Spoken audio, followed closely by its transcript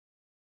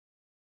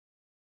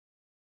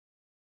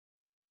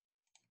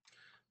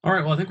All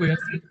right, well, I think we have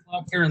 3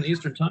 o'clock here in the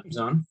Eastern Time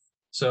Zone.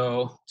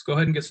 So let's go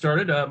ahead and get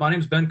started. My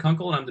name is Ben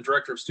Kunkel, and I'm the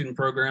Director of Student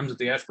Programs at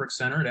the Ashbrook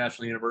Center at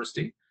Ashland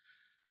University.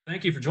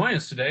 Thank you for joining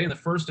us today in the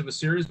first of a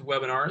series of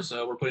webinars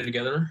we're putting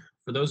together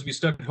for those of you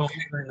stuck at home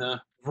during the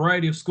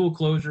variety of school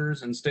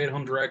closures and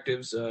stay-at-home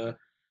directives that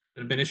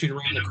have been issued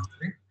around the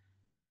country.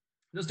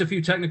 Just a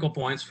few technical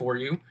points for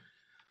you.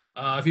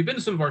 If you've been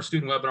to some of our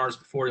student webinars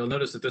before, you'll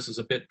notice that this is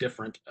a bit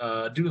different.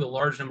 Due to the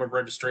large number of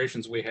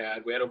registrations we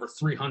had over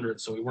 300,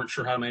 so we weren't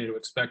sure how many to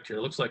expect here.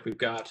 It looks like we've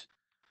got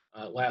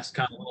last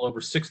count, a little over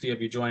 60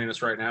 of you joining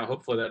us right now.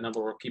 Hopefully that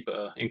number will keep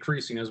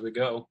increasing as we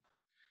go.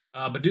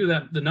 But due to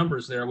that, the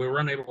numbers there, we were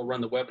unable to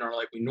run the webinar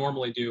like we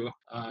normally do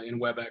in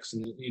WebEx,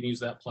 and you can use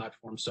that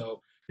platform.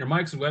 So your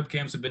mics and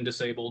webcams have been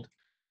disabled,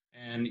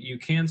 and you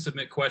can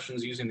submit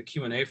questions using the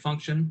Q&A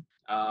function.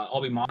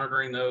 I'll be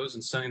monitoring those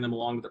and sending them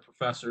along to the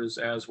professors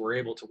as we're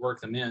able to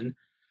work them in.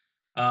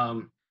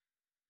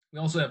 We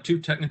also have 2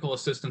 technical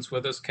assistants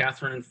with us,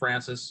 Catherine and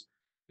Francis,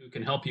 who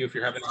can help you if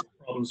you're having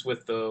problems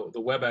with the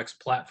WebEx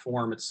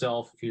platform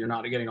itself, if you're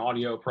not getting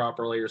audio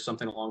properly or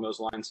something along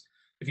those lines.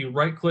 If you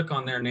right-click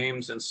on their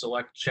names and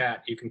select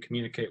chat, you can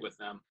communicate with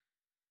them.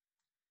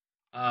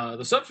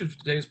 The subject of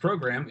today's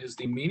program is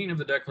the meaning of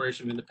the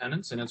Declaration of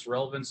Independence and its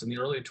relevance in the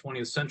early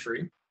 20th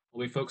century.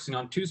 We'll be focusing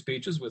on 2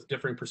 speeches with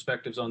differing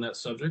perspectives on that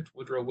subject.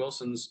 Woodrow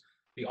Wilson's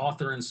The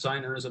Author and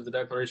Signers of the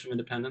Declaration of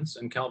Independence,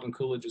 and Calvin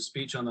Coolidge's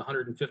speech on the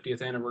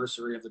 150th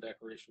anniversary of the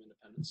Declaration of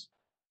Independence.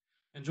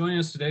 And joining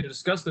us today to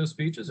discuss those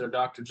speeches are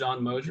Dr.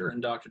 John Moser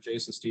and Dr.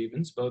 Jason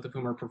Stevens, both of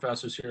whom are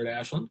professors here at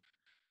Ashland.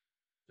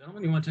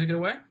 Gentlemen, you want to take it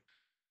away?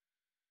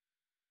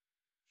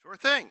 Sure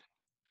thing.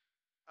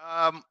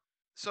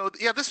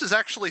 Yeah, this is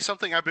actually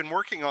something I've been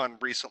working on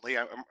recently.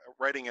 I'm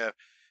writing a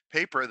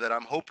paper that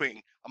I'm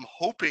hoping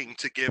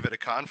to give at a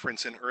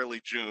conference in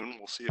early June.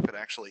 We'll see if it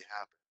actually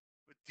happens.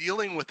 But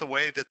dealing with the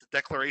way that the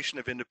Declaration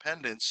of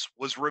Independence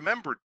was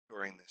remembered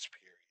during this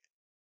period.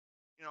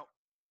 You know,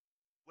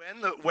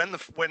 when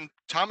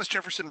Thomas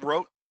Jefferson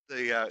wrote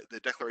the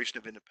Declaration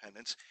of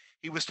Independence,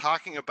 he was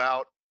talking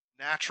about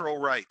natural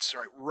rights,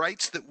 right?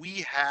 Rights that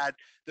we had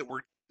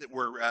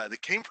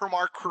that came from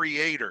our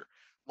Creator.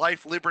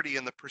 Life, liberty,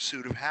 and the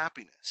pursuit of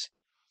happiness.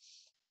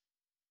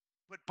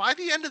 But by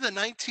the end of the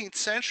 19th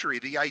century,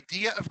 the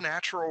idea of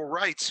natural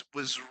rights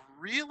was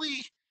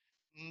really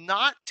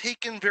not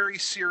taken very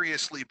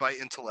seriously by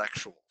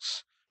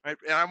intellectuals. Right?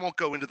 And I won't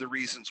go into the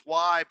reasons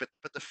why, but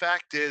the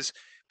fact is,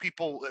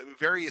 people,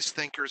 various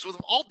thinkers with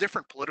all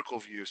different political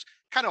views,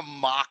 kind of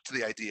mocked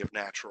the idea of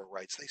natural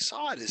rights. They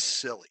saw it as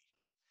silly.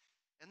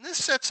 And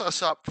this sets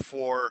us up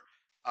for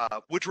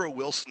Woodrow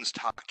Wilson's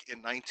talk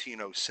in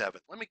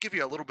 1907. Let me give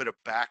you a little bit of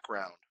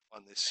background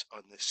on this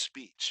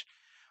speech.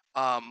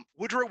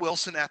 Woodrow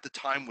Wilson at the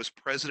time was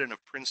president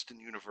of Princeton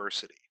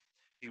University.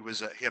 He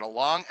had a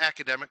long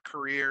academic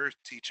career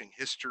teaching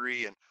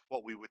history and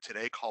what we would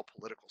today call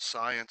political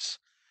science.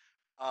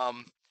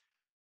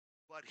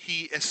 But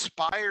he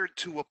aspired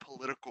to a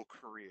political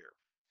career.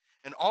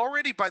 And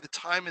already by the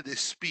time of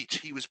this speech,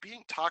 he was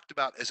being talked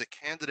about as a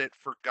candidate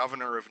for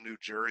governor of New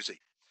Jersey.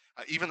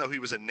 Even though he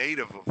was a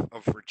native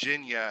of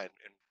Virginia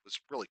and was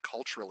really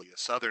culturally a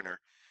Southerner,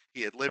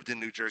 he had lived in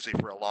New Jersey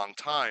for a long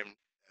time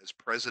as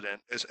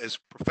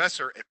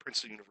professor at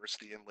Princeton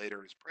University and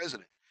later as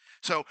president.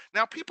 So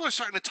now people are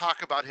starting to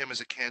talk about him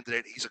as a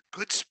candidate. He's a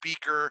good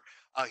speaker.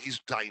 He's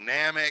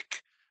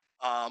dynamic.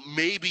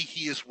 Maybe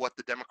he is what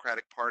the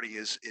Democratic Party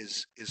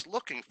is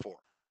looking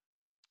for.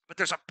 But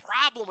there's a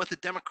problem with the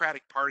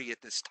Democratic Party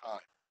at this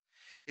time.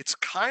 It's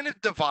kind of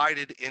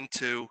divided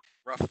into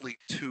roughly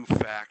 2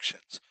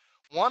 factions.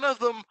 One of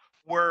them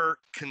were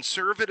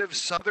conservative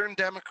Southern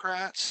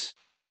Democrats,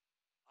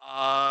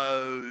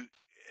 and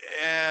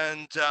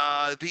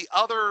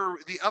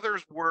the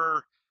others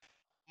were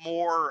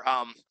more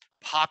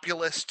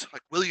populist,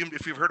 like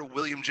if you've heard of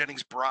William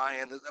Jennings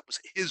Bryan, that was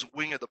his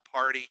wing of the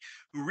party,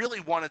 who really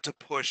wanted to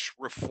push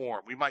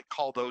reform. We might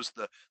call those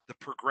the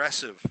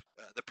progressive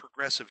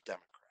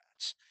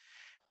Democrats.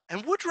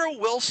 And Woodrow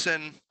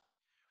Wilson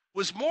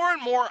was more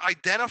and more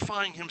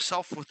identifying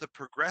himself with the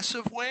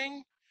progressive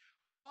wing,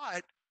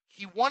 but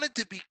he wanted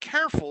to be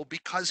careful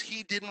because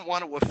he didn't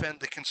want to offend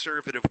the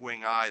conservative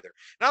wing either.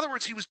 In other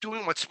words, he was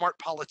doing what smart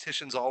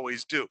politicians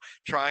always do,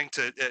 trying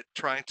to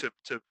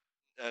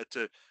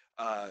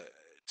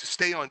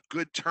stay on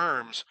good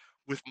terms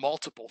with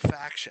multiple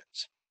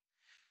factions.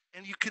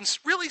 And you can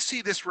really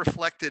see this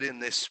reflected in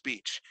this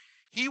speech.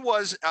 He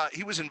was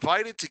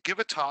invited to give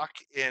a talk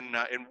in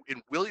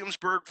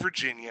Williamsburg,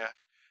 Virginia,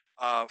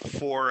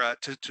 for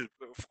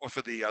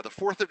the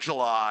 4th of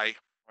July,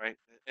 right?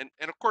 And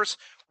of course,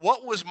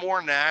 what was more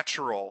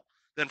natural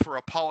than for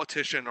a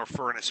politician or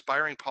for an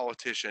aspiring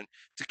politician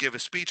to give a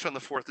speech on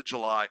the 4th of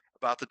July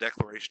about the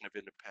Declaration of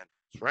Independence,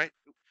 right?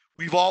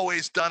 We've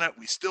always done it.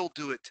 We still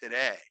do it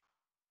today.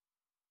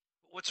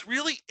 But what's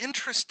really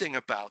interesting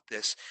about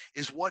this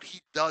is what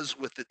he does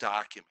with the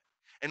document.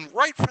 And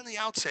right from the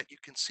outset, you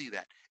can see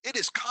that. It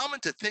is common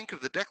to think of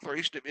the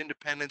Declaration of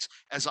Independence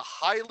as a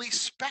highly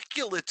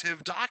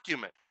speculative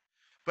document,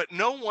 but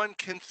no one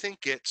can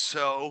think it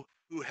so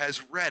who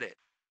has read it.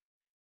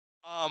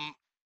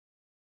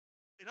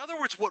 In other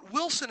words, what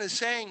Wilson is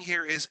saying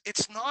here is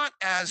it's not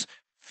as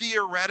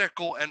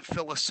theoretical and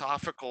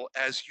philosophical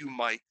as you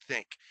might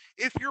think.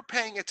 If you're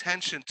paying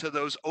attention to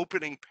those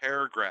opening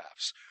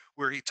paragraphs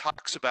where he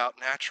talks about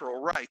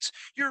natural rights,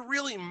 you're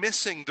really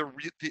missing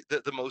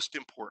the most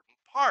important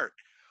part.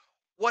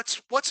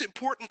 What's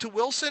important to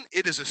Wilson?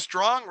 It is a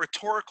strong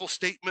rhetorical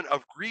statement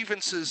of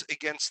grievances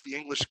against the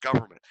English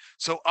government.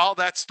 So all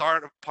that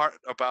part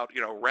about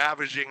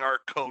ravaging our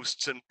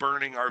coasts and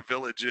burning our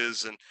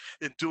villages and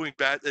doing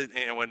bad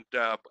and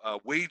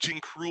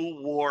waging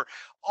cruel war,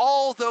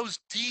 all those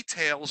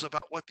details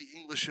about what the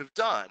English have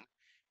done,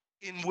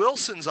 in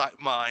Wilson's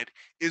mind,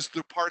 is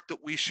the part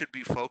that we should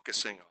be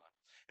focusing on.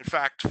 In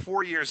fact,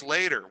 4 years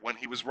later, when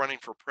he was running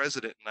for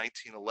president in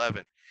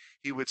 1911,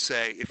 he would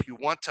say, if you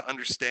want to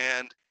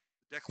understand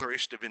the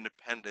Declaration of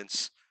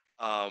Independence,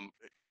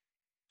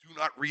 do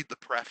not read the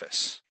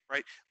preface,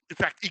 right? In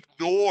fact,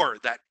 ignore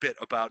that bit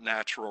about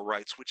natural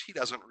rights, which he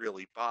doesn't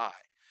really buy.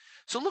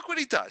 So look what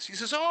he does. He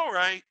says, all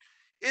right,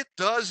 it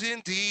does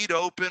indeed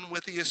open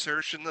with the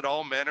assertion that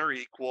all men are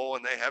equal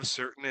and they have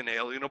certain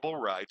inalienable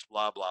rights,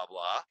 blah, blah,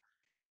 blah.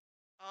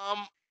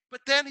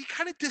 But then he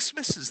kind of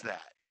dismisses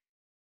that.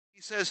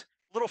 He says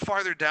a little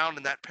farther down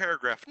in that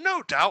paragraph,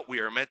 no doubt we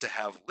are meant to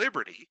have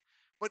liberty,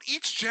 but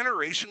each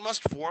generation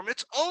must form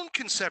its own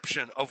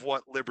conception of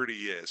what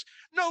liberty is.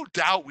 No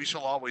doubt we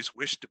shall always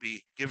wish to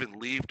be given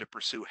leave to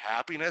pursue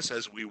happiness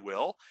as we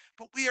will,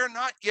 but we are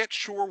not yet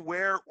sure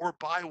where or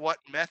by what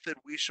method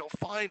we shall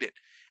find it.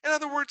 In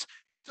other words,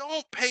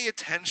 don't pay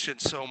attention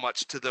so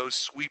much to those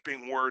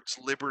sweeping words,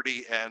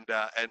 liberty and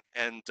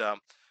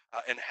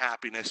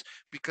happiness,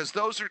 because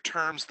those are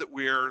terms that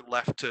we're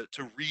left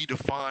to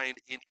redefine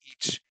in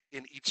each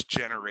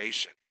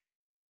generation.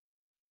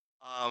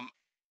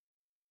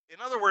 In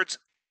other words,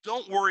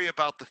 don't worry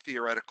about the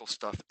theoretical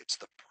stuff. It's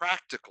the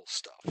practical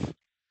stuff. A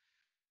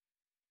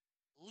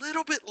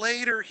little bit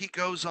later, he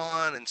goes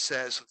on and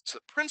says it's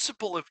the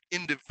principle of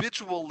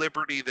individual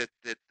liberty that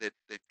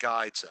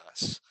guides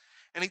us.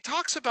 And he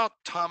talks about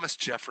Thomas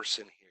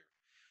Jefferson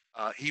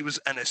here. He was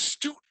an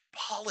astute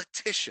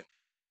politician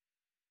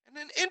and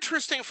an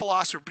interesting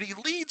philosopher, but he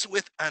leads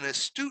with an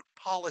astute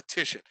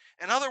politician.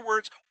 In other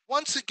words,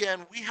 once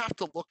again, we have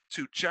to look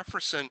to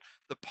Jefferson,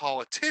 the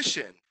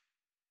politician,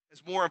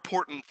 as more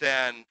important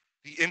than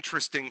the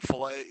interesting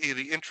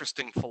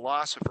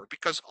philosopher,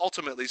 because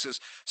ultimately, he says,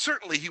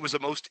 certainly he was a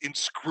most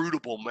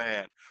inscrutable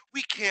man.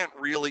 We can't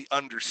really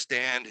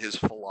understand his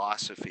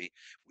philosophy.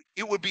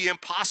 It would be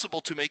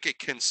impossible to make a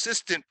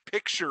consistent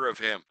picture of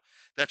him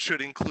that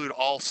should include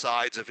all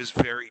sides of his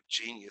very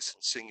genius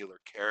and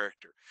singular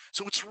character.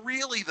 So it's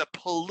really the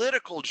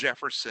political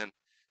Jefferson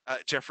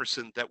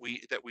that we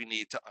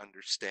need to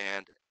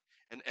understand,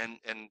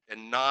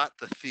 and not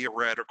the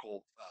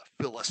theoretical,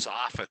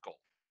 philosophical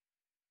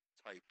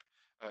type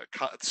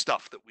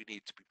stuff that we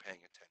need to be paying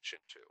attention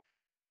to.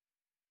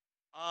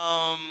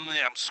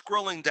 Yeah, I'm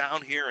scrolling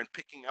down here and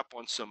picking up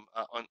on some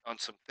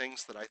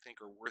things that I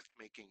think are worth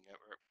making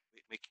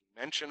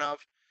mention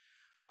of.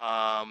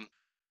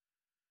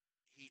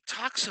 He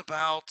talks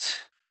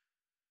about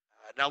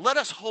now. Let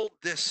us hold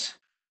this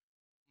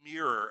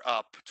mirror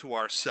up to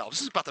ourselves.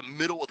 This is about the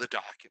middle of the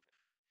document,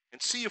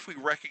 and see if we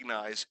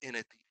recognize in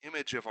it the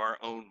image of our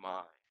own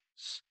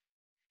minds.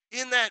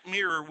 In that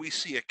mirror, we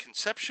see a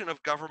conception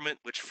of government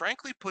which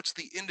frankly puts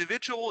the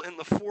individual in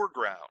the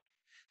foreground,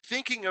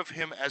 thinking of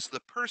him as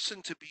the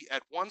person to be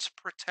at once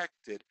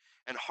protected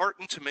and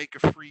heartened to make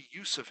a free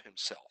use of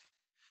himself,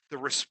 the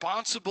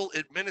responsible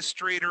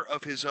administrator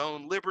of his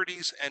own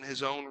liberties and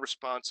his own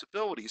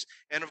responsibilities,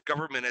 and of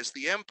government as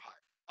the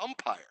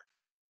umpire,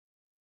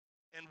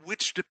 and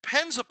which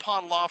depends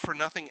upon law for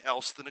nothing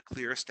else than a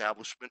clear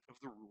establishment of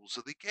the rules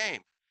of the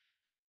game.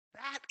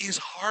 That is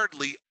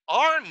hardly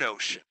our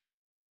notion.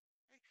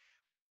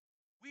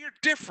 We are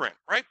different,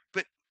 right?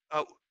 But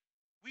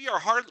we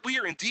are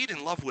indeed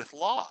in love with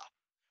law,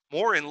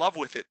 more in love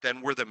with it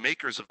than were the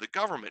makers of the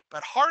government,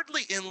 but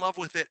hardly in love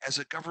with it as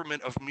a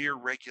government of mere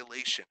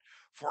regulation.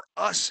 For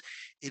us,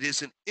 it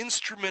is an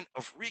instrument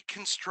of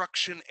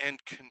reconstruction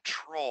and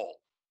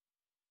control.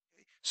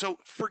 So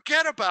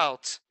forget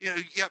about,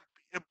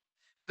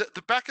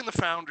 the back in the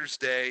founders'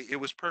 day, it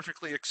was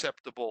perfectly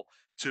acceptable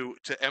to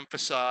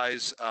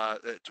emphasize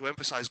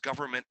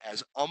government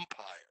as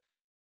umpire.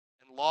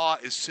 Law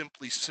is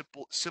simply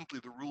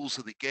the rules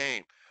of the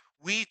game.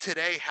 We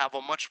today have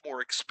a much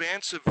more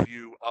expansive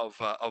view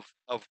of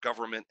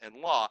government and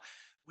law.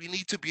 We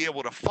need to be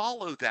able to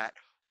follow that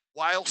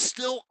while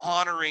still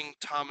honoring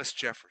Thomas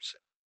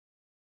Jefferson.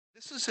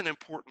 This is an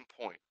important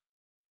point.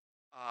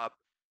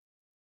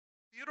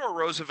 Theodore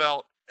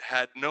Roosevelt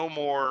had no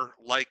more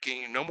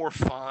liking, no more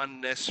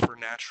fondness for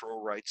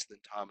natural rights than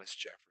Thomas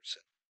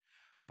Jefferson.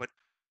 But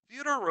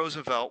Theodore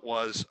Roosevelt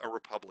was a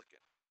Republican.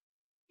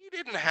 He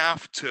didn't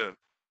have to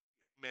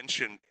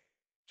mention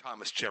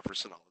Thomas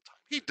Jefferson all the time.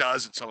 He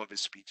does in some of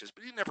his speeches,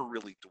 but he never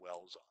really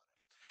dwells on it.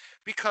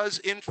 Because,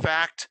 in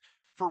fact,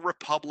 for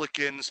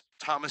Republicans,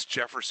 Thomas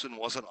Jefferson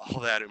wasn't all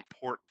that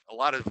important. A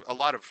lot of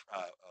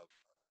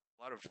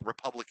A lot of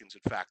Republicans,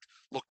 in fact,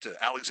 look to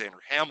Alexander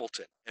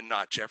Hamilton and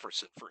not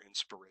Jefferson for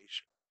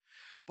inspiration.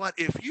 But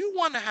if you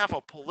want to have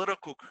a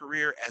political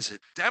career as a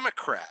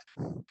Democrat,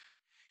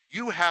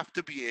 you have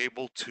to be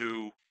able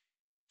to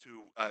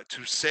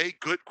say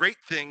great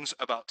things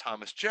about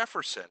Thomas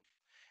Jefferson,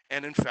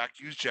 and in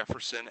fact use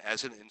Jefferson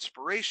as an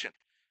inspiration.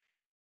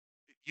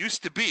 It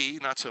used to be,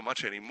 not so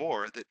much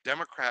anymore, that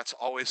Democrats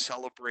always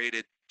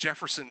celebrated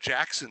Jefferson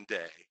Jackson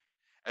Day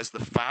as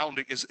the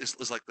founding is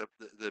like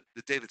the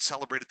day that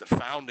celebrated the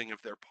founding of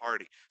their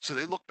party. So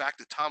they look back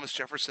to Thomas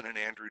Jefferson and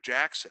Andrew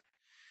Jackson.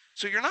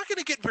 So you're not going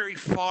to get very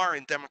far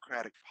in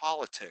Democratic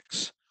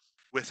politics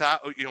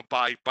without,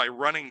 by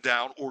running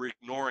down or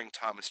ignoring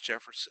Thomas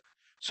Jefferson.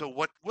 So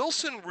what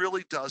Wilson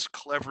really does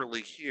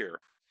cleverly here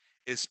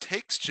is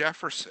takes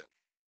Jefferson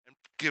and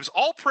gives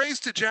all praise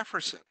to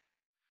Jefferson,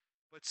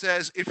 but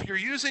says if you're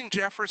using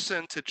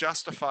Jefferson to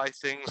justify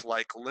things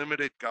like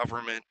limited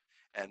government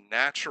and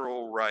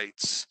natural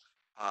rights,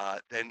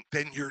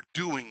 then you're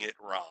doing it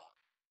wrong.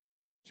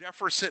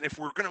 Jefferson, if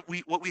we're gonna,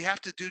 what we have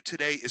to do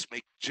today is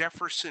make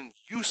Jefferson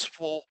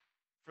useful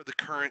for the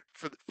current,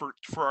 for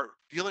our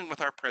dealing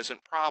with our present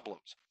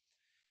problems.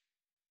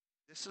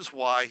 This is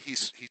why he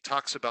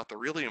talks about the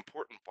really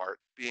important part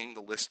being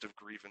the list of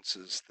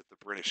grievances that the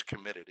British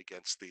committed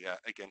against the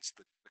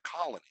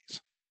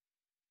colonies.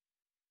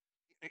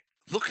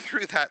 Look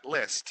through that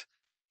list,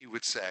 he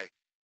would say.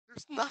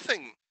 There's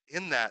nothing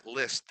in that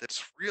list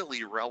that's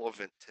really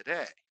relevant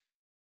today.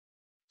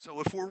 So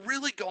if we're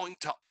really going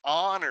to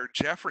honor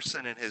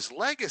Jefferson and his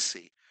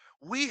legacy,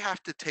 we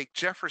have to take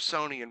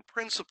Jeffersonian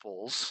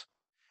principles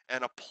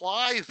and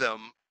apply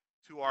them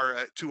to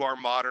our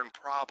modern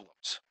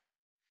problems.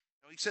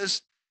 He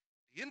says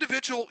the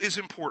individual is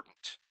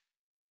important.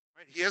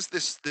 Right? He has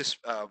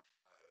the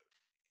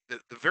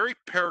very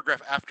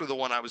paragraph after the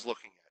one I was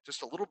looking at,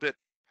 just a little bit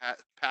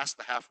past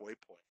the halfway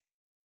point.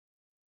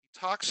 He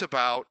talks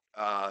about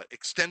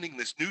extending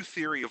this new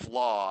theory of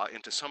law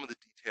into some of the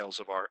details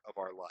of our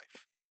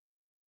life.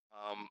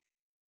 I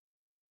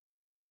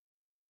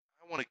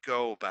want to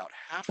go about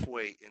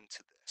halfway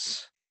into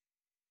this.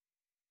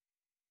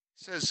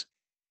 He says,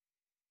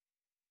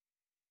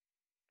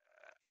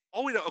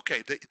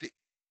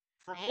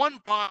 from one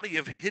body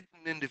of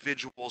hidden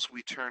individuals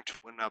we turn to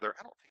another.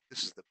 I don't think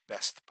this is the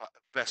best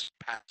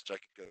passage I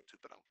could go to,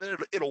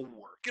 but it'll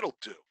work. It'll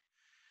do.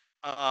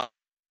 Of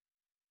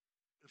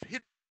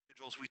hidden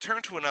individuals we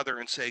turn to another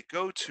and say,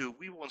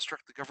 we will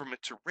instruct the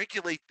government to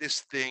regulate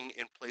this thing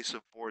in place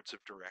of boards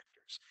of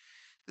directors.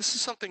 This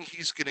is something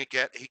he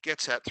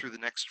gets at through the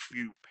next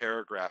few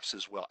paragraphs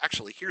as well.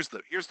 Actually, here's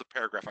the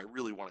paragraph I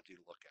really wanted you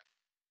to look at.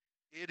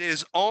 It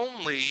is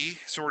only,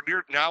 so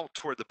we're now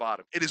toward the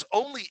bottom. It is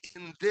only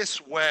in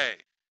this way,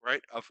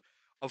 right,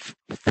 of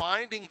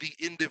finding the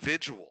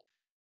individual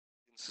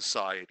in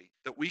society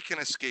that we can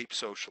escape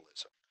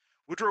socialism.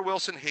 Woodrow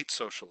Wilson hates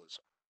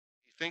socialism.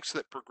 He thinks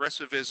that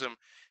progressivism,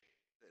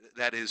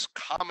 that is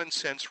common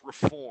sense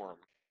reform,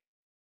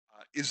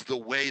 is the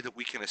way that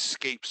we can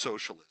escape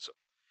socialism.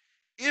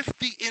 If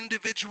the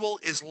individual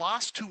is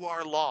lost to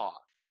our law,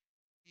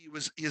 he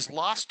is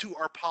lost to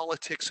our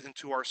politics and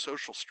to our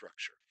social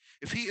structure.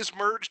 If he is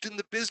merged in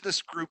the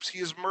business groups, he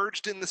is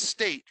merged in the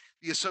state,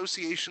 the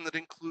association that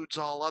includes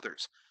all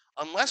others.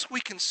 Unless we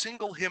can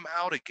single him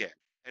out again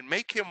and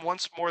make him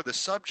once more the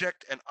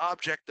subject and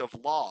object of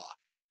law,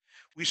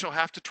 we shall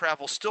have to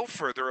travel still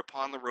further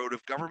upon the road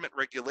of government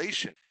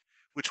regulation,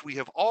 which we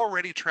have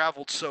already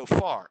traveled so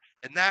far,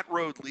 and that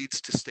road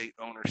leads to state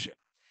ownership.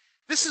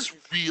 This is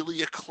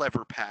really a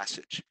clever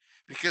passage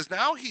because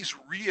now he's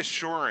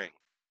reassuring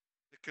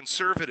the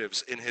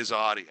conservatives in his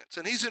audience,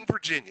 and he's in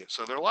Virginia,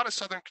 so there are a lot of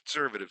Southern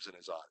conservatives in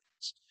his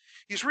audience.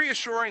 He's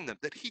reassuring them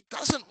that he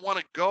doesn't want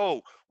to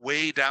go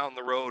way down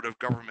the road of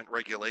government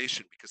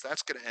regulation because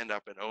that's going to end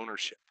up in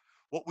ownership.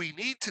 What we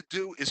need to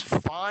do is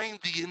find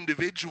the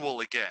individual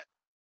again.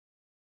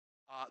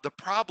 The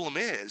problem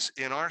is,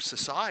 in our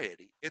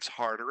society, it's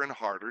harder and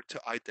harder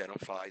to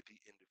identify the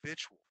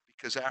individual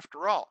because,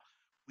 after all,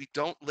 we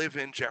don't live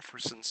in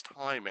Jefferson's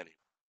time anymore.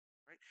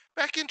 Right?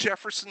 Back in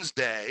Jefferson's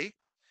day,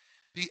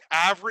 the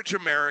average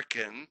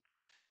American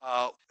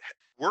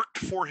worked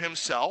for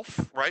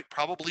himself, right?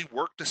 Probably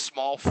worked a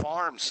small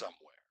farm somewhere.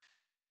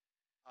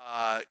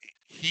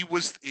 He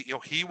was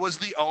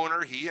the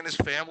owner. He and his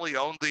family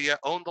owned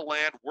the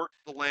land,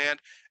 worked the land,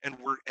 and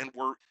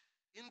were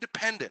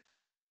independent.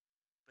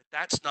 But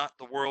that's not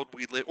the world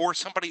we live. Or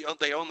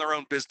they own their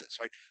own business,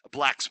 right? A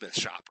blacksmith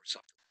shop or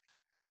something.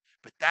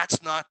 But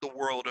that's not the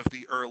world of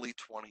the early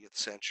 20th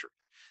century.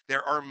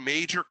 There are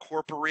major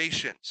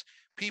corporations.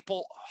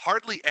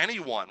 Hardly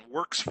anyone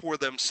works for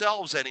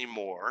themselves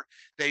anymore.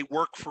 They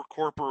work for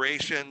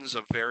corporations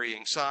of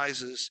varying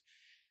sizes.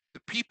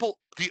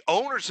 The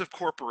owners of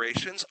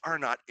corporations are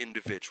not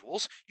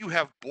individuals. You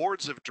have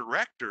boards of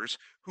directors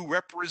who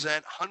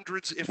represent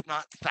hundreds, if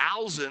not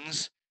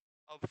thousands,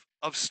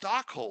 of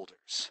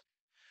stockholders.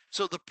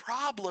 So the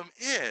problem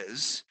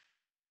is,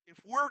 if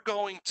we're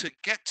going to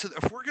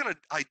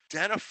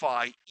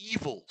identify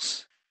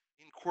evils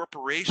in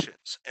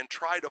corporations and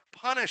try to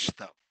punish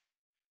them,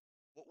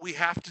 What we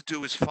have to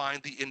do is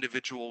find the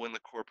individual in the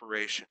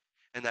corporation.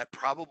 And that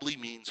probably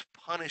means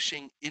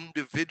punishing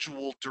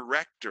individual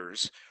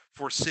directors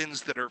for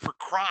sins that are for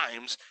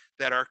crimes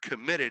that are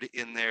committed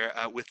in their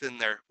within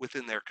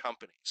their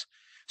companies.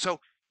 So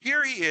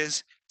here he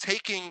is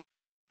taking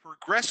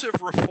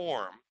progressive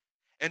reform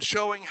and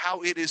showing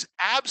how it is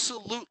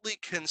absolutely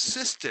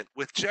consistent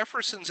with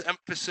Jefferson's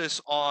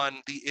emphasis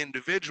on the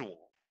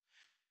individual.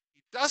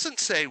 He doesn't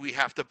say we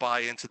have to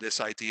buy into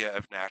this idea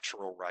of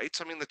natural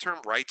rights. I mean, the term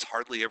rights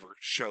hardly ever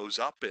shows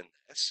up in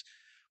this.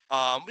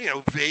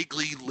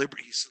 Vaguely,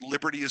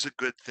 liberty is a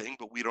good thing,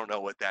 but we don't know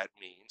what that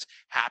means.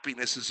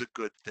 Happiness is a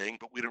good thing,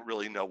 but we don't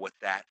really know what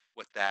that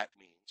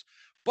means.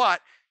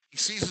 But he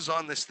seizes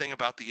on this thing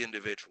about the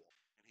individual,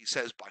 and he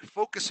says by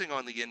focusing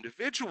on the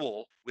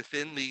individual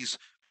within these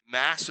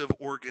massive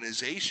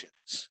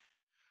organizations,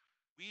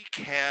 we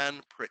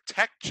can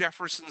protect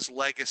Jefferson's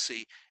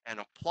legacy and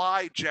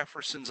apply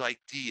Jefferson's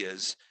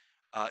ideas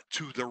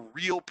to the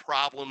real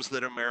problems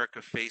that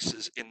America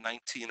faces in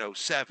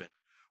 1907,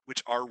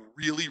 which are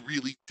really,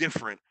 really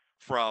different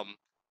from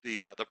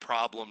the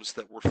problems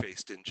that were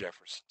faced in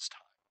Jefferson's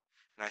time.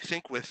 And I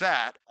think with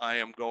that, I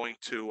am going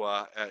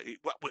to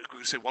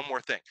say one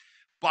more thing.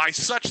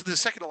 The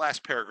second to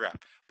last paragraph,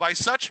 by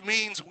such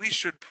means we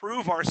should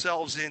prove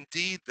ourselves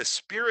indeed the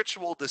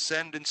spiritual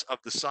descendants of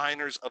the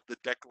signers of the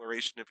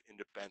Declaration of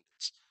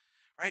Independence,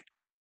 right?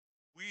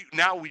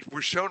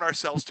 We're shown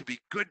ourselves to be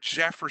good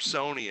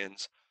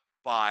Jeffersonians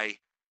by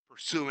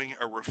pursuing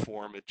a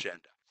reform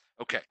agenda.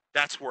 Okay,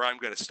 that's where I'm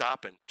going to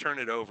stop and turn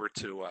it over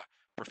to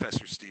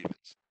Professor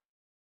Stevens.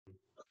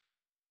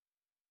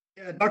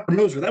 Yeah, Dr.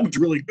 Moser, that was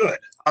really good.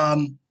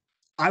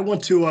 I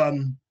want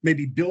to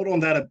maybe build on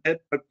that a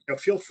bit, but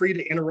feel free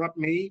to interrupt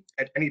me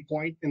at any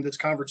point in this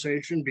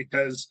conversation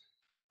because,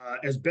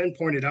 as Ben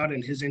pointed out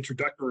in his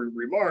introductory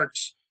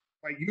remarks,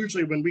 right,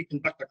 usually when we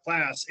conduct a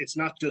class, it's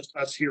not just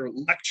us here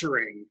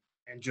lecturing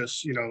and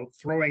just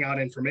throwing out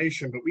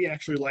information, but we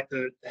actually like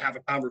to have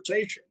a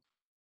conversation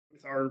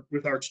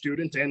with our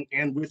students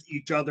and with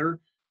each other,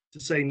 to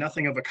say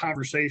nothing of a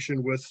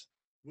conversation with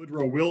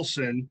Woodrow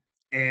Wilson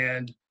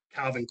and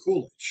Calvin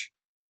Coolidge.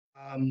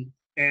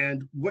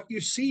 And what you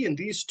see in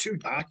these two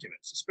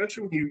documents,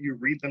 especially when you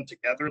read them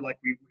together, like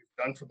we've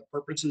done for the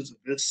purposes of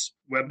this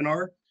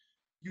webinar,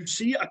 you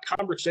see a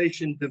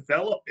conversation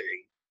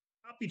developing,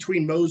 not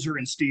between Moser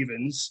and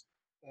Stevens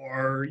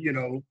or,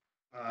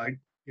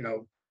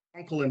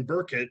 Uncle and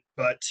Burkett,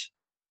 but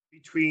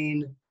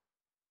between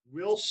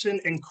Wilson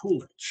and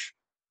Coolidge,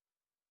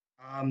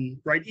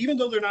 right? Even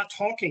though they're not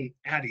talking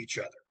at each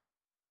other,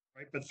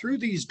 right? But through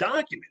these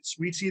documents,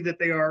 we see that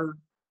they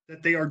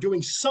are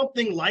doing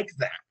something like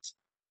that,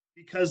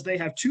 because they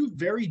have two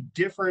very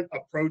different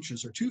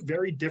approaches or two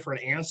very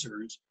different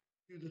answers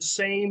to the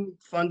same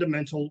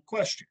fundamental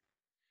question.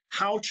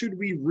 How should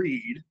we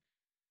read,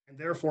 and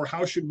therefore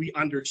how should we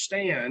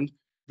understand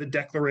the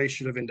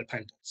Declaration of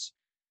Independence?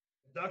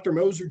 Dr.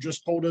 Moser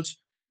just told us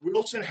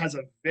Wilson has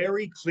a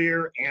very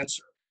clear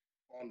answer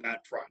on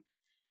that front.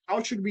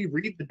 How should we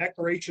read the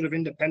Declaration of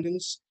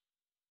Independence?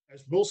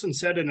 As Wilson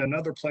said in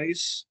another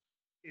place,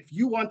 if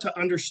you want to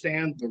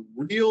understand the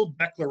real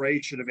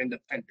Declaration of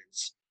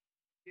Independence,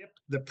 skip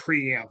the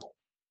preamble.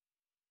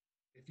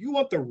 If you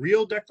want the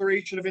real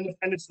Declaration of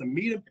Independence, the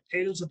meat and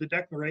potatoes of the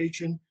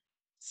Declaration,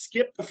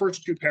 skip the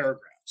first two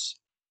paragraphs.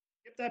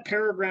 Skip that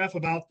paragraph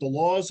about the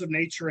laws of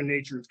nature and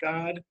nature's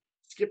God.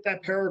 Skip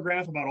that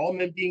paragraph about all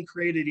men being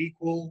created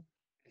equal,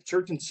 and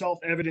certain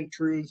self-evident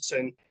truths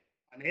and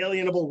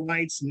unalienable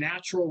rights,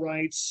 natural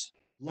rights,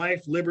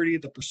 life, liberty,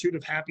 the pursuit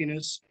of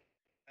happiness,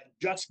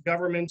 just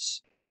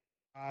governments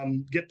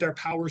get their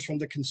powers from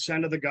the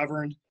consent of the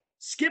governed.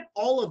 Skip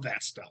all of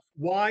that stuff.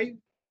 Why?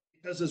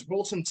 Because as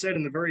Wilson said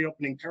in the very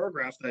opening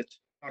paragraph that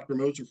Dr.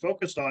 Moser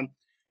focused on,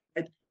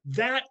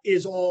 that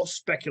is all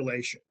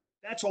speculation.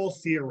 That's all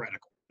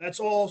theoretical. That's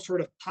all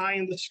sort of pie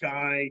in the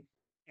sky,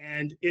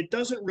 and it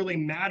doesn't really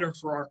matter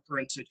for our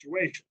current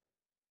situation.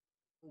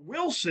 For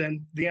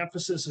Wilson, the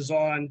emphasis is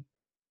on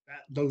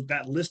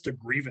that list of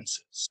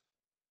grievances.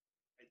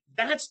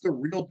 That's the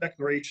real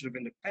Declaration of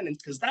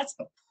Independence, because that's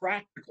the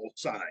practical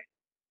side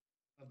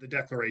of the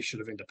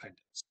Declaration of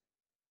Independence.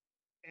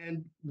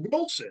 And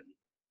Wilson,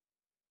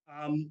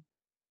 who,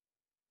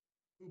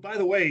 by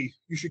the way,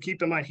 you should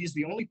keep in mind, he's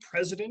the only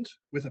president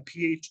with a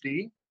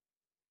PhD.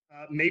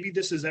 Maybe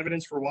this is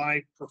evidence for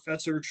why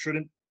professors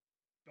don't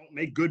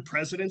make good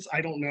presidents.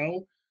 I don't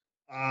know.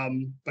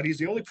 But he's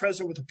the only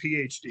president with a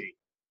PhD.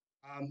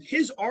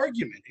 His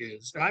argument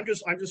is, and I'm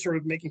just sort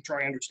of making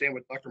sure I understand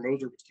what Dr.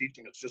 Moser was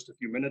teaching us just a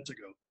few minutes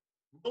ago.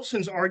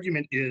 Wilson's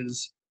argument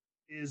is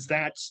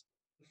that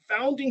the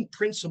founding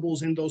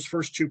principles in those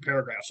first two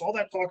paragraphs, all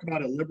that talk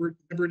about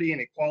liberty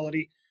and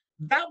equality,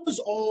 that was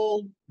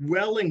all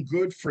well and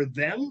good for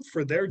them,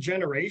 for their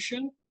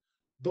generation,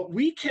 but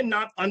we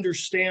cannot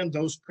understand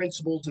those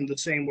principles in the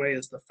same way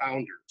as the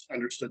founders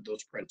understood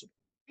those principles.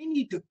 We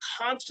need to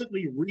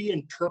constantly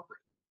reinterpret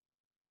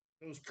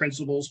those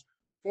principles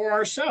for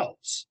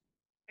ourselves.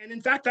 And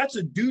in fact, that's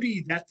a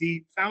duty that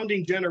the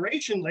founding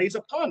generation lays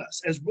upon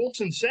us. As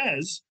Wilson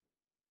says,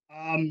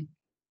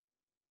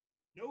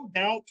 No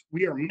doubt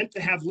we are meant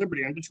to have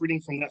liberty. I'm just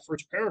reading from that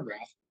first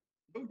paragraph.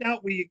 No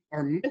doubt we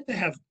are meant to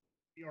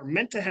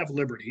have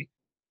liberty,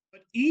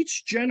 but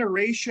each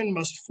generation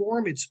must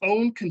form its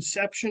own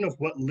conception of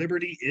what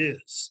liberty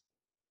is.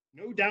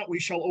 No doubt we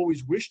shall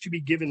always wish to be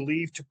given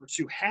leave to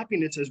pursue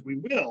happiness as we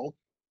will,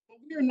 but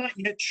we are not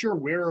yet sure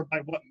where or by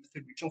what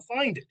method we shall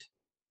find it.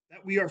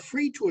 That we are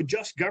free to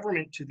adjust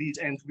government to these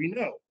ends we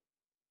know.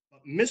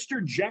 But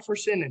Mr.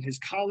 Jefferson and his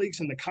colleagues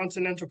in the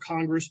Continental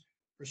Congress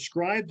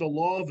prescribed the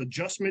law of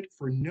adjustment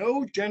for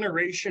no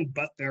generation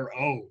but their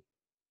own.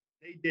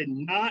 They did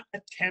not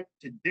attempt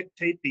to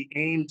dictate the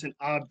aims and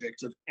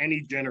objects of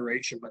any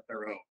generation but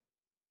their own.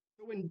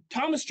 So when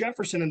Thomas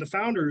Jefferson and the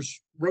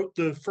founders wrote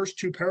the first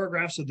two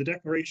paragraphs of the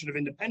Declaration of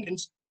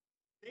Independence,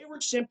 they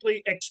were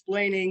simply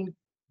explaining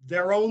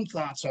their own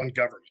thoughts on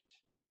government.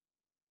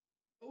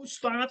 Those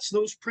thoughts,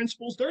 those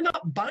principles, they're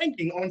not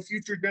binding on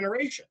future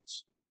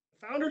generations.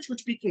 The founders were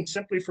speaking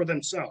simply for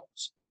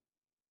themselves.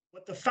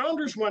 What the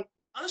founders want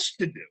us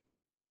to do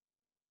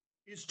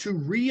is to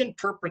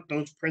reinterpret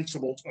those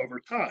principles over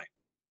time.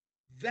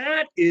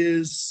 That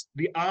is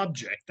the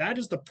object, that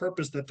is the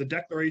purpose that the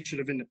Declaration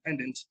of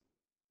Independence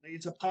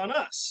lays upon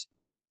us.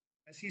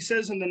 As he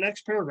says in the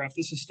next paragraph,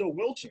 this is still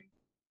Wilson,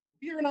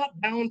 we are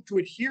not bound to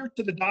adhere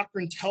to the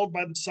doctrines held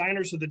by the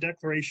signers of the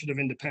Declaration of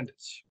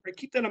Independence. Right?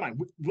 Keep that in mind.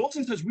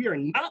 Wilson says we are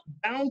not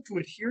bound to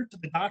adhere to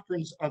the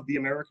doctrines of the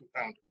American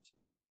founders.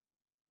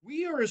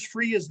 We are as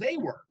free as they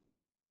were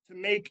to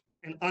make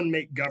and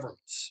unmake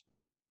governments.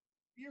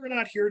 We are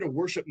not here to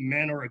worship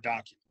men or a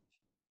document.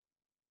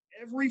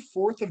 Every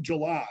 4th of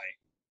July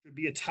should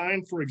be a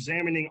time for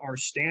examining our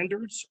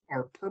standards,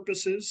 our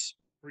purposes,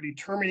 for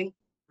determining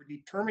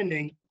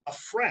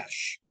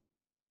afresh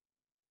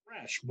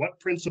what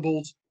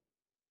principles,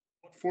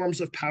 what forms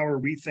of power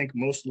we think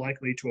most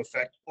likely to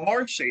affect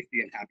our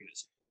safety and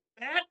happiness.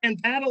 That and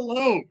that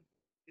alone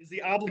is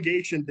the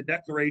obligation the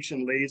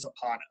Declaration lays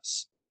upon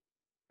us.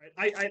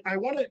 I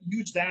want to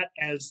use that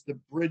as the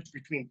bridge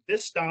between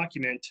this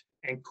document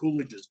and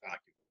Coolidge's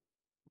document.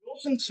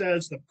 Wilson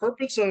says the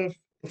purpose of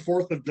the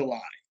 4th of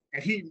July,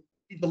 and he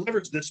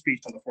delivers this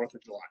speech on the 4th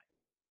of July.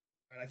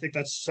 And I think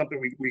that's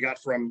something we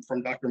got from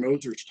Dr.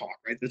 Moser's talk,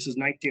 right? This is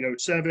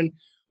 1907.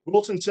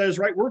 Wilson says,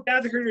 right, we're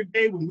gathered here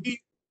today when we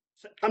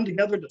come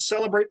together to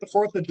celebrate the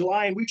 4th of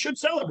July, and we should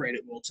celebrate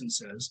it, Wilson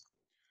says.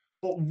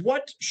 But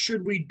what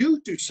should we do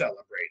to celebrate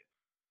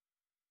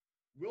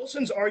it?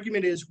 Wilson's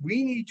argument is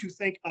we need to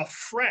think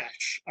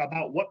afresh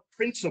about what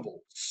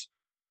principles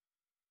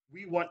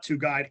we want to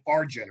guide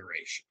our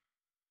generation.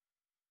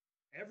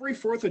 Every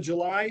 4th of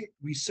July,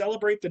 we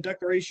celebrate the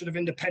Declaration of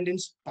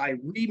Independence by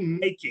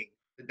remaking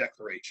the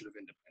Declaration of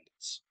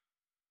Independence.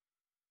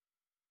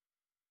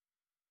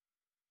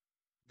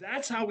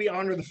 That's how we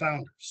honor the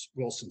founders,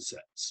 Wilson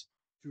says,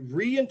 to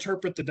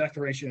reinterpret the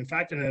Declaration. In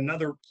fact, in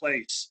another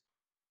place,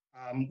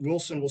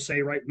 Wilson will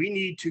say, right, we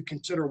need to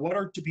consider what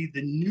are to be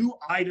the new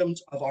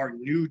items of our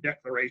new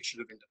Declaration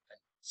of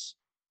Independence.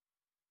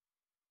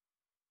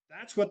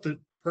 That's what the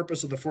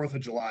purpose of the 4th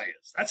of July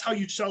is. That's how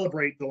you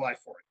celebrate July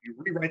 4th. You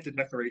rewrite the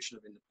Declaration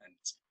of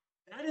Independence.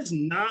 That is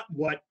not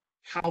what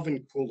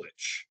Calvin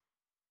Coolidge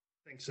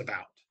thinks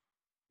about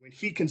when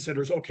he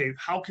considers, okay,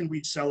 how can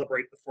we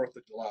celebrate the 4th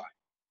of July?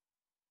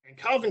 And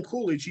Calvin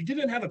Coolidge, he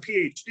didn't have a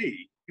PhD.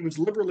 He was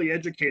liberally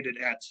educated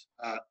at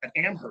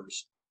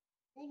Amherst.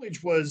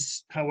 Coolidge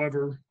was,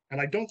 however, and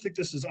I don't think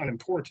this is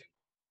unimportant,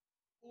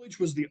 Coolidge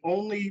was the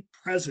only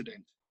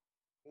president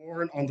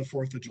born on the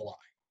 4th of July.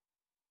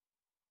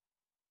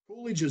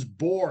 Coolidge is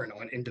born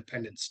on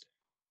Independence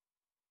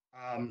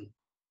Day.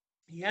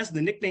 He has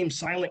the nickname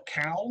Silent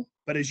Cal,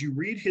 but as you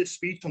read his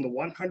speech on the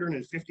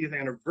 150th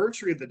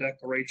anniversary of the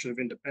Declaration of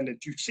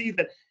Independence, you see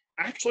that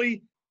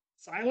actually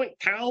Silent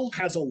Cal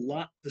has a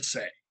lot to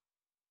say.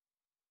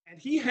 And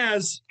he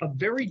has a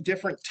very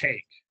different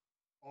take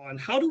on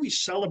how do we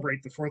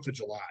celebrate the 4th of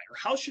July, or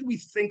how should we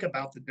think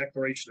about the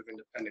Declaration of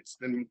Independence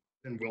than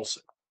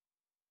Wilson.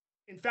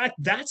 In fact,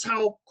 that's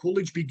how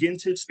Coolidge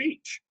begins his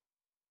speech.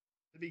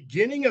 The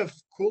beginning of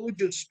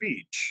Coolidge's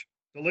speech,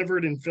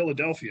 delivered in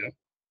Philadelphia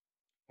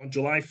on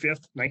July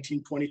 5th,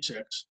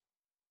 1926,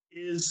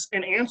 is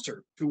an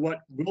answer to what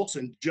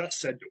Wilson just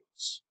said to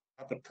us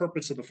about the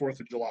purpose of the 4th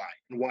of July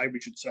and why we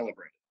should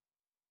celebrate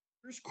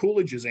it. Here's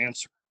Coolidge's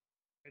answer.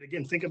 And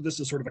again, think of this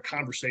as sort of a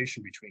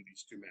conversation between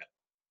these two men.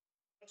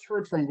 Let's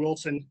heard from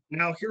Wilson.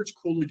 Now here's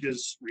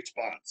Coolidge's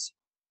response.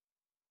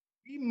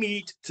 We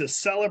meet to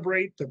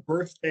celebrate the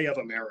birthday of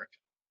America.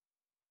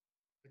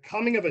 The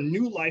coming of a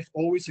new life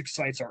always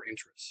excites our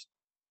interest.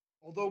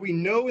 Although we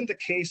know in the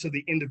case of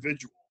the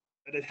individual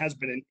that it has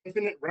been an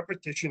infinite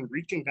repetition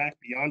reaching back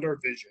beyond our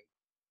vision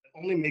that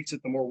only makes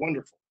it the more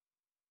wonderful.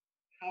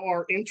 How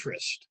our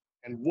interest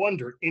and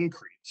wonder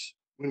increase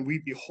when we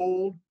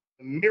behold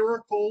the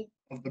miracle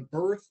of the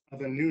birth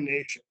of a new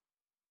nation.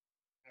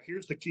 Now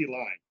here's the key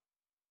line.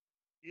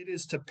 It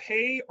is to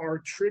pay our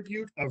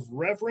tribute of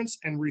reverence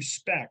and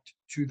respect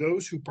to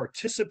those who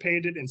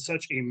participated in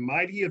such a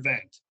mighty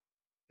event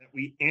that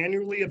we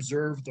annually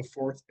observe the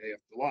 4th day of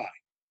July.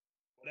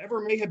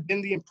 Whatever may have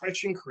been the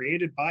impression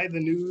created by the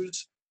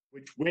news,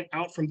 which went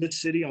out from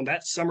this city on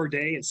that summer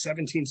day in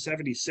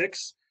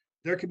 1776,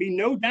 there can be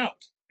no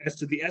doubt as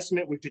to the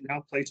estimate which is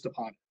now placed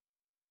upon it.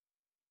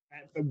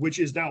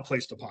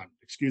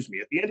 Excuse me.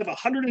 At the end of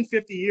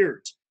 150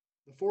 years,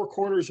 the four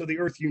corners of the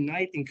earth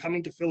unite in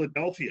coming to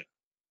Philadelphia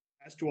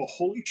as to a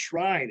holy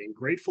shrine in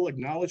grateful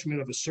acknowledgement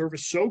of a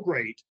service so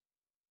great,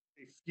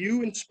 a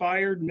few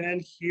inspired men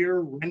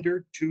here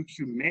rendered to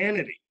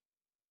humanity,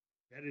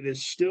 that it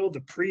is still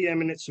the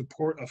preeminent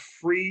support of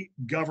free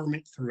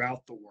government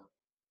throughout the world.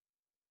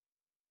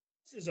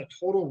 This is a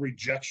total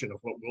rejection of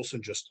what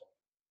Wilson just told.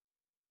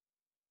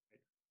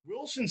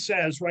 Wilson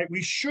says, right,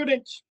 we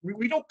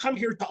don't come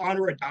here to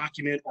honor a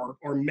document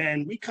or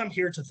men. We come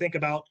here to think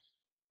about,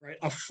 right,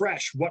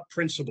 afresh what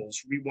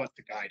principles we want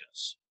to guide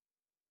us.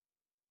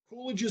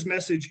 Coolidge's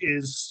message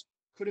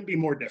couldn't be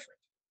more different.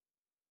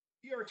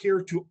 We are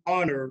here to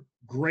honor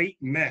great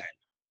men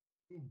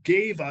who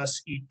gave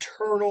us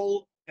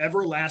eternal,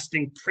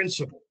 everlasting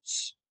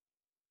principles.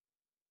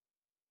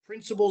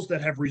 Principles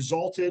that have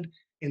resulted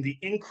in the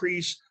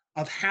increase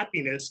of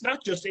happiness,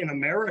 not just in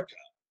America,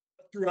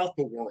 but throughout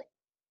the world,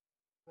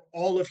 for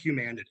all of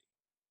humanity.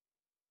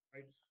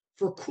 Right?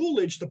 For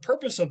Coolidge, the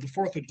purpose of the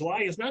 4th of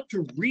July is not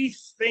to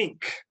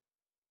rethink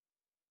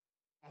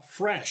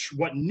afresh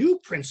what new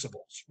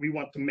principles we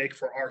want to make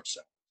for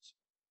ourselves.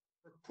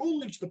 For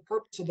Coolidge, the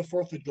purpose of the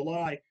 4th of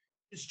July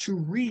is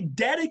to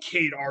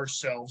rededicate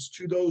ourselves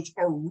to those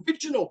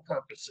original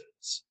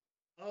purposes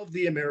of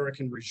the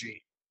American regime.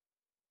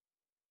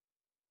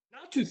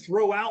 Not to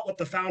throw out what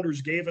the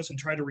founders gave us and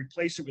try to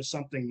replace it with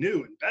something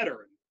new and better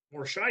and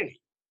more shiny,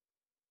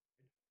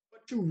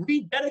 but to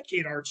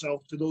rededicate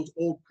ourselves to those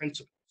old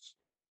principles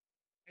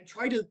and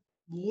try to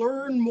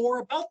learn more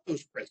about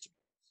those principles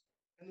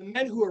and the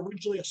men who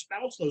originally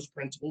espoused those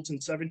principles in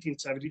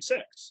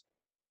 1776.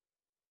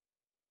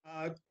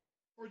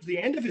 Towards the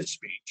end of his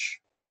speech,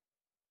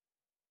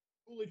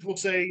 Coolidge will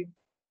say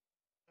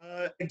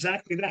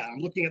exactly that. I'm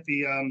looking at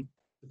the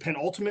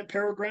penultimate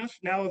paragraph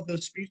now of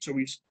the speech. So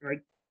we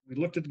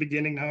looked at the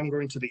beginning, now I'm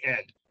going to the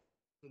end.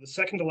 So the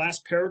second to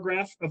last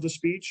paragraph of the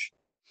speech,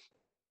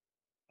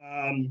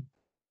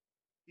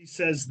 he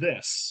says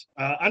this,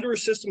 under a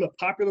system of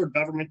popular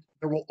government,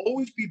 there will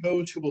always be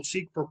those who will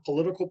seek for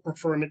political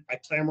preferment by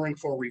clamoring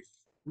for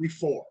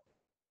reform.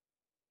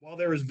 While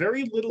there is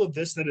very little of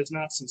this that is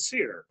not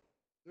sincere,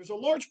 there's a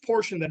large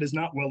portion that is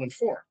not well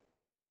informed.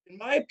 In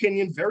my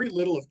opinion, very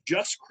little of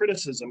just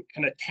criticism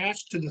can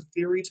attach to the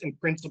theories and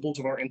principles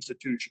of our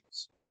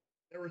institutions.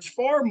 There is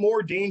far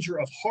more danger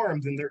of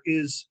harm than there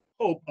is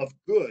hope of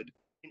good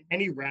in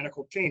any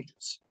radical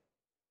changes.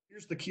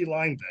 Here's the key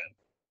line then.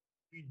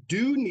 We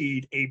do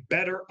need a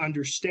better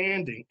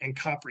understanding and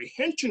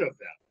comprehension of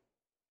them,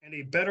 and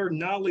a better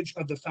knowledge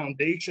of the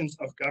foundations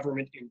of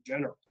government in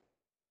general.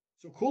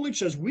 So Coolidge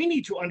says we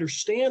need to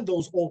understand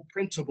those old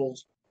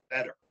principles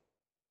better.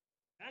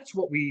 That's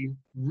what we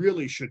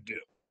really should do,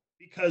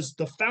 because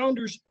the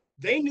founders,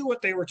 they knew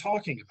what they were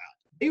talking about.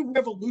 They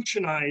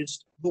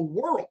revolutionized the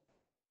world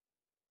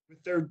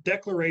with their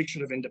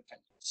Declaration of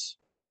Independence,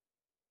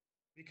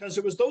 because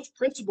it was those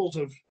principles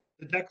of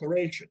the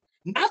Declaration,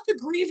 not the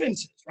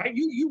grievances, right?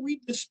 You read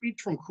this speech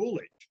from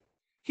Coolidge.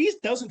 He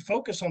doesn't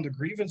focus on the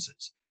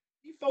grievances.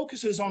 He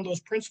focuses on those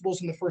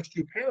principles in the first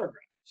two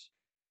paragraphs.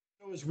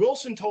 So as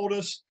Wilson told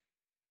us,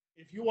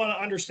 if you want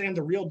to understand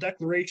the real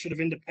Declaration of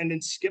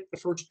Independence, skip the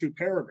first two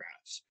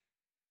paragraphs.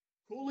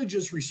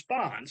 Coolidge's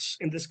response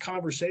in this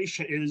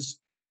conversation is,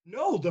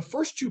 no, the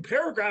first two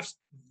paragraphs,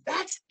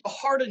 that's the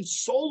heart and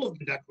soul of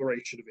the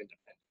Declaration of Independence.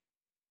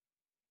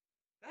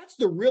 That's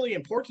the really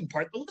important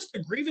part. The list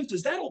of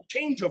grievances, that'll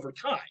change over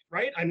time,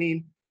 right? I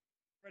mean,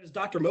 right, as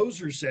Dr.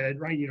 Moser said,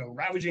 right,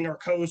 ravaging our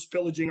coasts,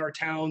 pillaging our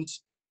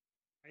towns,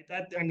 right?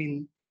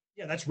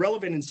 That's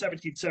relevant in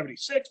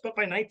 1776, but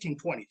by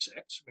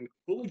 1926, when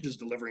Coolidge is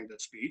delivering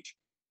this speech,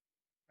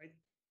 right,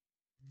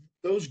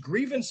 those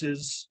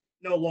grievances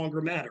no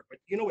longer matter. But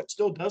you know what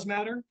still does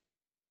matter?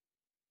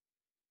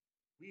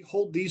 We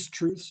hold these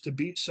truths to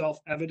be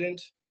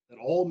self-evident, that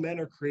all men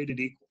are created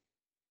equal,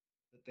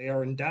 that they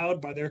are endowed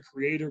by their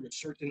Creator with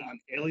certain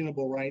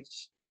unalienable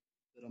rights,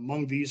 that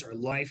among these are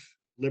life,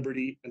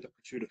 liberty, and the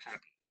pursuit of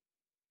happiness.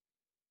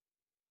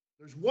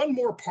 There's one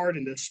more part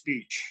in this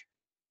speech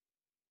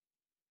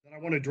that I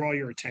want to draw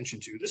your attention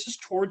to. This is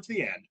towards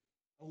the end,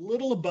 a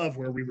little above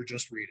where we were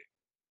just reading.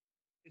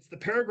 It's the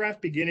paragraph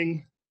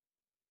beginning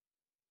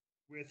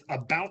with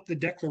about the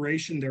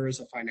Declaration, there is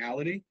a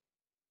finality.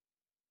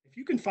 If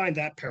you can find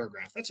that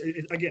paragraph,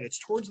 again, it's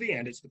towards the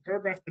end. It's the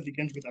paragraph that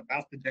begins with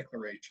about the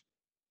Declaration.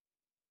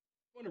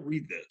 I want to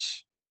read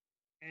this.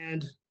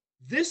 And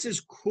this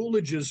is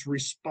Coolidge's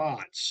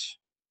response,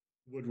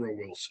 Woodrow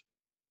Wilson.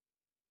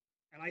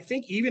 And I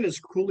think even as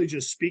Coolidge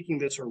is speaking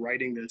this or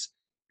writing this,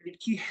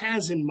 he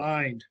has in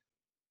mind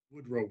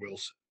Woodrow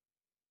Wilson.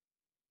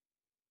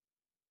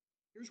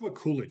 Here's what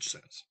Coolidge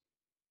says.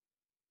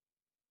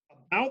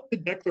 About the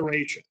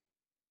Declaration,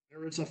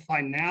 there is a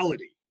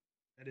finality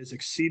that is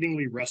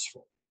exceedingly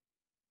restful.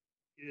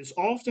 It is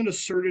often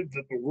asserted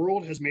that the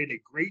world has made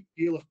a great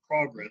deal of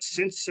progress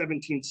since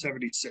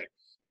 1776,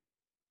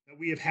 that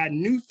we have had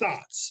new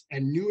thoughts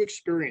and new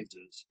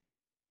experiences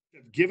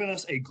that have given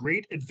us a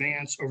great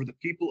advance over the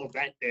people of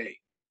that day,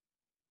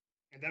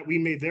 and that we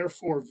may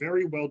therefore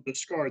very well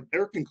discard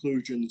their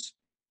conclusions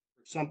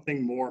for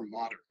something more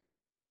modern.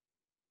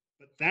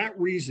 But that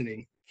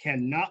reasoning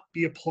cannot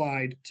be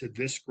applied to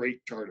this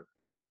great charter.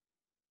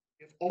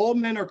 If all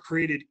men are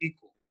created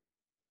equal,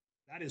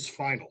 that is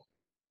final.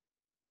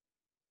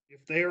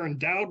 If they are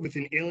endowed with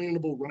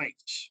inalienable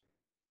rights,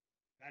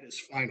 that is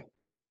final.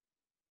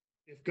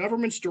 If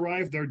governments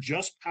derive their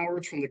just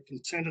powers from the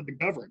consent of the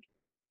governed,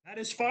 that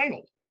is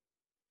final.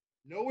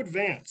 No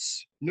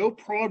advance, no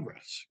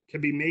progress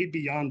can be made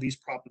beyond these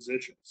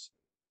propositions.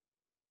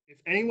 If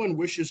anyone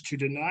wishes to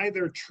deny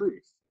their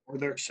truth or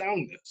their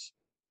soundness,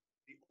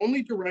 the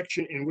only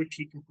direction in which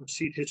he can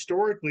proceed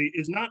historically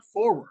is not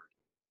forward,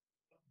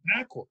 but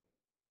backward,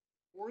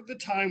 toward the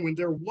time when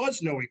there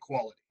was no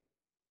equality,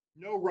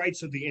 no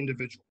rights of the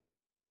individual,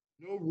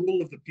 no rule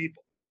of the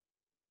people.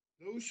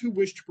 Those who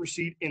wish to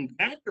proceed in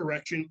that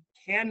direction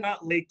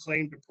cannot lay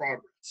claim to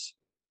progress.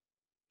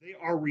 They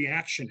are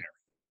reactionary.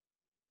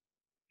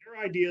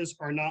 Their ideas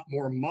are not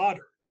more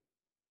modern,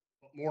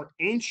 but more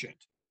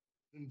ancient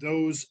than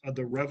those of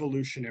the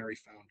revolutionary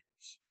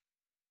founders.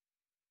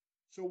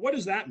 So, what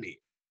does that mean?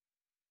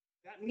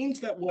 That means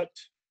that what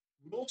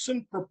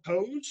Wilson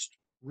proposed,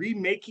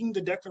 remaking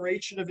the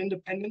Declaration of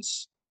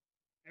Independence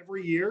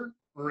every year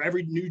or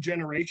every new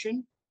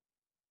generation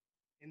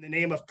in the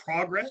name of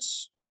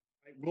progress.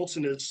 Right?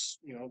 Wilson is,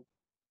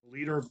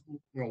 leader of,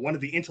 one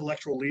of the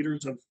intellectual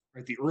leaders of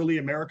the early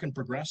American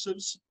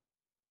progressives.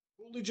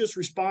 Coolidge's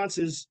response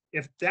is,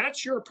 if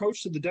that's your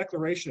approach to the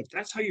Declaration, if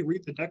that's how you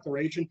read the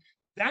Declaration,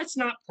 that's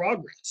not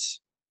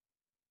progress.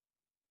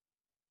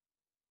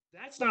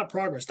 That's not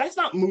progress. That's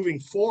not moving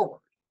forward.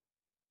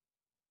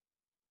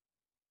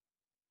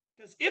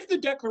 Because if the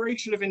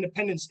Declaration of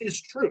Independence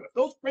is true, if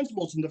those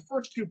principles in the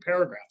first two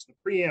paragraphs, the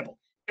preamble,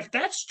 if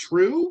that's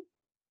true,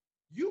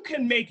 you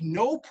can make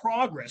no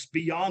progress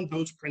beyond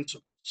those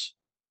principles.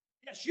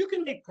 Yes, you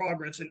can make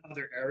progress in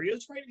other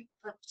areas, right? In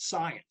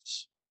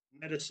science,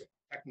 medicine,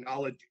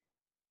 technology.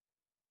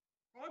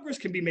 Progress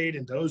can be made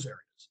in those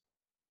areas.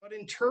 But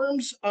in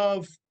terms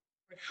of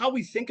how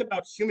we think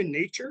about human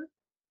nature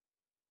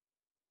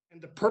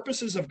and the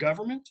purposes of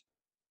government,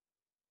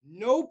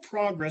 no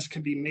progress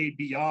can be made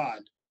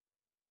beyond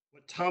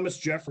what Thomas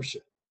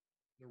Jefferson,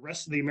 the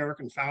rest of the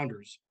American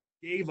founders,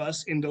 gave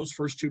us in those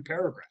first two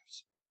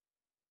paragraphs.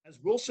 As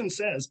Wilson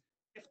says,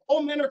 if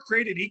all men are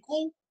created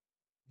equal,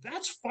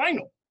 that's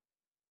final.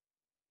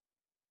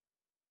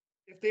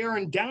 If they are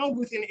endowed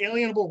with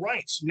inalienable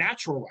rights,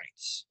 natural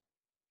rights,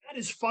 that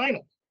is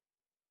final.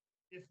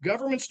 If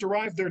governments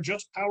derive their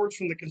just powers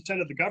from the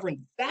consent of the governed,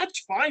 that's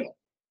final.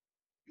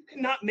 You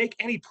cannot make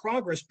any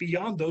progress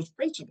beyond those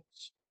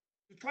principles.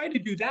 To try to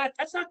do that,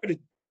 that's not going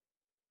to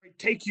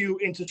take you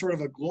into sort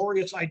of a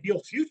glorious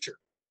ideal future.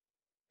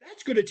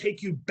 That's going to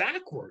take you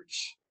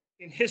backwards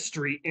in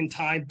history, in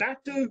time,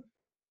 back to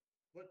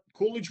what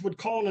Coolidge would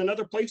call in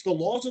another place the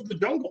laws of the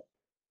jungle.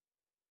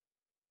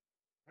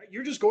 Right?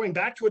 You're just going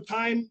back to a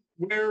time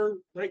where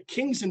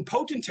kings and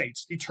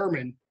potentates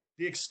determine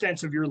the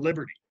extent of your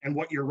liberty and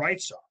what your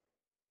rights are,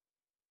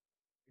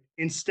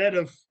 instead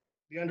of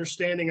the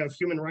understanding of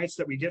human rights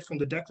that we get from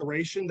the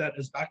Declaration that,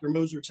 as Dr.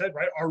 Moser said,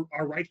 right,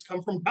 our rights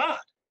come from God,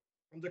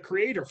 from the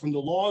Creator, from the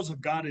laws of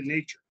God and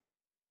nature,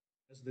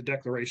 as the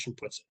Declaration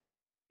puts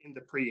it in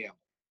the preamble.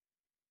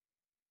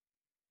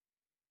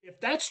 If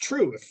that's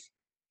true, if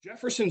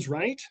Jefferson's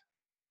right,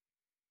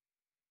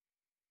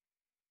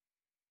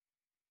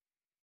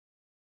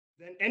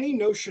 then any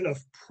notion of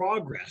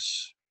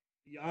progress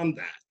beyond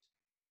that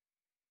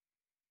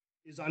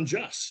is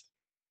unjust.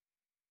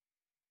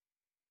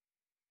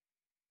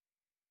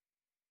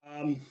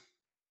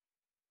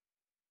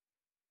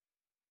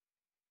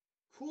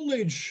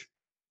 Coolidge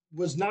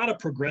was not a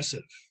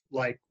progressive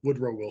like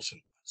Woodrow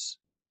Wilson was.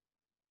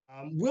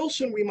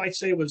 Wilson, we might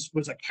say, was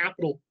a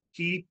capital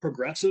P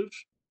progressive.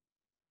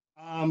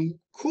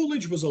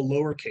 Coolidge was a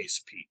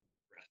lowercase p.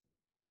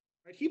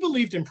 Right? He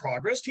believed in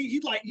progress. He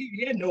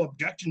had no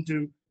objection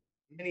to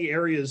many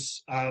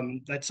areas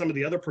that some of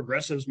the other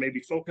progressives may be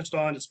focused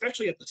on,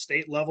 especially at the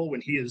state level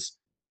when he is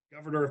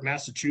governor of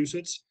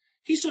Massachusetts.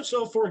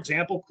 So, for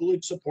example,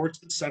 Coolidge supports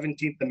the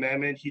 17th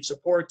Amendment. He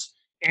supports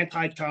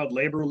anti-child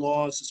labor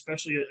laws,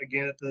 especially,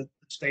 again, at the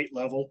state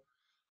level.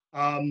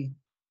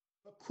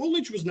 But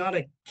Coolidge was not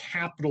a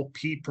capital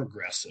P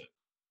progressive,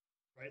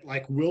 right?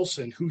 Like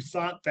Wilson, who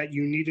thought that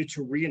you needed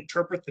to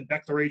reinterpret the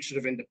Declaration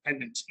of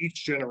Independence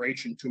each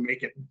generation to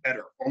make it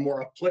better or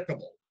more applicable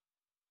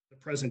to the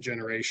present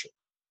generation.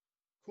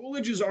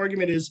 Coolidge's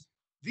argument is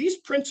these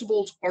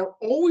principles are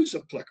always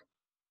applicable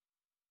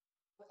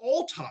for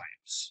all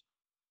times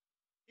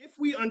if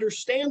we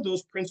understand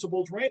those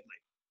principles rightly,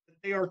 that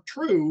they are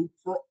true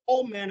for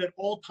all men at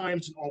all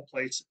times and all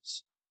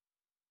places.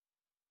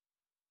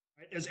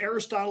 Right? As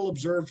Aristotle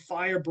observed,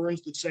 fire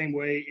burns the same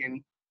way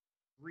in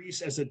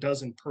Greece as it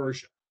does in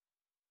Persia.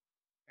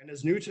 And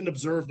as Newton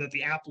observed that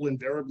the apple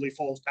invariably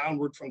falls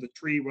downward from the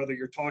tree, whether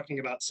you're talking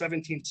about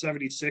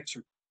 1776 or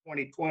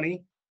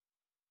 2020,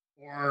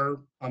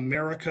 or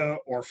America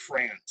or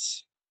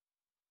France.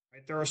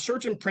 Right? There are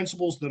certain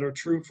principles that are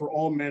true for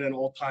all men in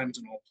all times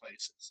and all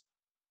places.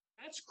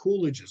 That's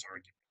Coolidge's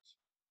argument.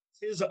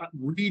 His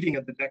reading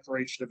of the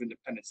Declaration of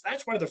Independence.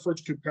 That's why the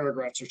first two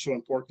paragraphs are so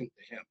important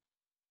to him.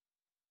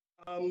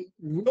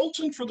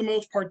 Wilson, for the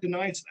most part,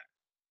 denies that.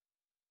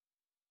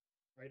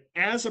 Right?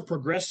 As a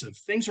progressive,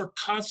 things are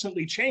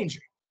constantly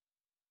changing.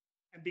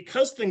 And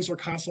because things are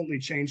constantly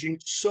changing,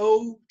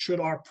 so should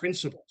our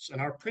principles.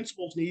 And our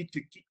principles need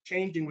to keep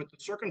changing with the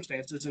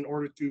circumstances in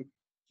order to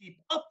keep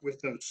up with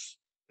the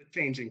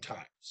changing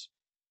times.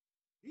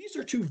 These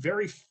are two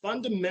very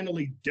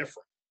fundamentally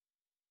different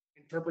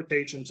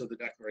interpretations of the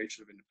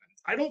Declaration of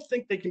Independence. I don't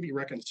think they can be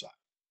reconciled.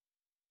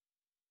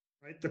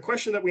 Right? The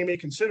question that we may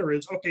consider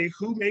is, okay,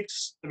 who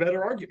makes the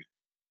better argument?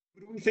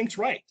 Who do we think's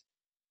right?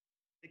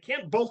 They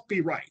can't both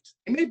be right.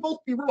 They may both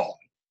be wrong,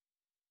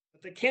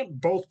 but they can't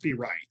both be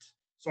right.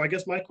 So I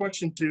guess my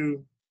question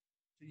to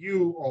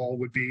you all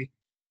would be,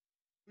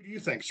 who do you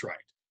think's right?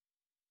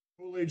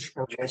 Coolidge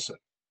or Wilson?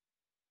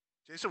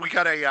 Jason, we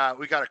got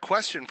a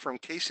question from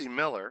Casey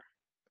Miller,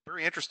 a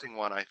very interesting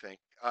one, I think.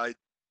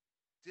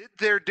 Did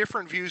their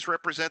different views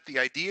represent the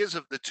ideas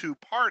of the two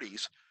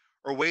parties,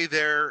 or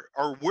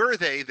were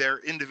they their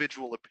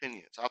individual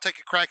opinions? I'll take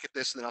a crack at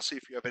this, and then I'll see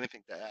if you have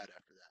anything to add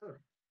after that. Sure.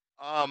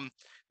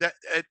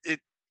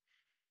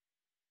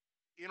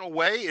 In a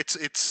way,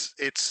 it's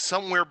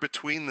somewhere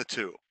between the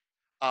two.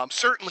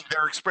 Certainly,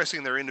 they're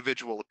expressing their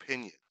individual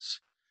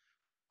opinions.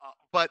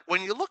 But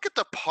when you look at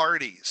the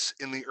parties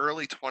in the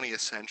early 20th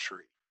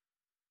century,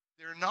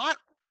 they're not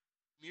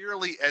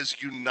nearly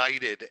as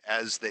united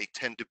as they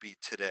tend to be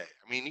today.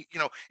 I mean, you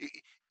know,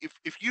 if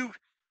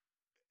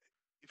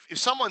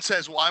someone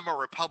says, well, I'm a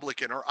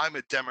Republican or I'm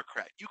a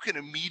Democrat, you can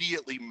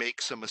immediately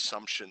make some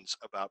assumptions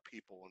about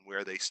people and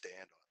where they stand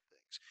on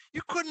things.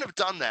 You couldn't have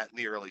done that in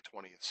the early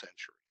 20th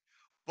century.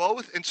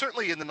 Both, and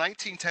certainly in the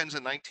 1910s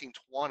and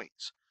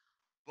 1920s,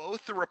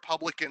 both the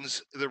Republican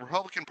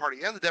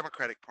Party and the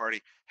Democratic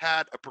Party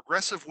had a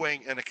progressive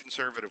wing and a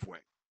conservative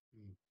wing.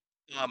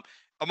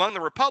 Among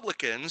the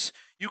Republicans,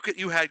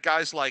 you had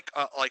guys like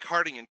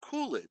Harding and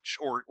Coolidge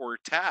or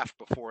Taft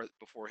before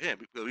him,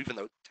 even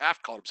though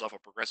Taft called himself a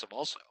progressive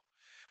also.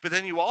 But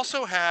then you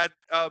also had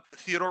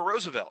Theodore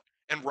Roosevelt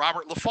and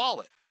Robert La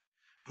Follette,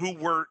 who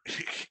were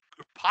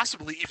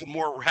possibly even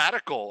more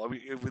radical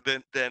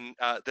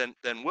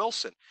than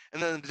Wilson.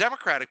 And then the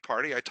Democratic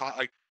Party,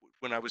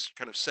 when I was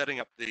kind of setting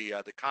up the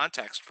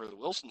context for the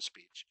Wilson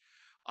speech,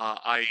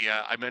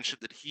 I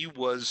mentioned that he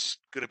was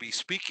going to be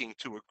speaking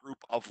to a group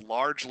of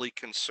largely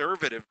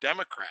conservative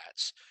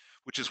Democrats,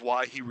 which is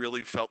why he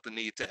really felt the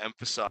need to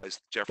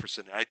emphasize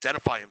Jefferson and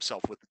identify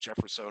himself with the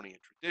Jeffersonian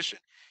tradition,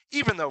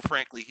 even though,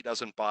 frankly, he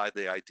doesn't buy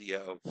the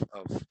idea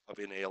of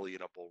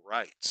inalienable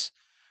rights.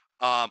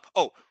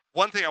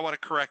 One thing I want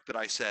to correct that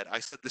I said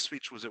the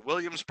speech was at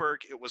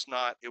Williamsburg. It was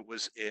not. It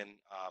was in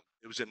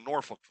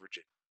Norfolk,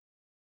 Virginia.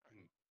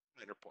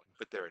 Minor point,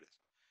 but there it is.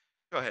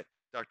 Go ahead,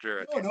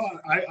 Dr. No,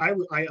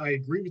 I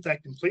agree with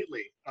that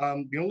completely.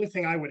 The only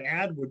thing I would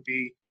add would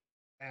be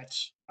that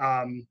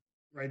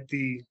right,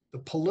 the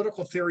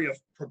political theory of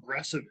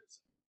progressivism.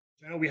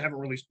 I know we haven't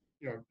really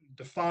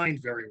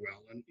defined very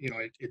well, and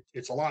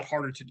it's a lot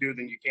harder to do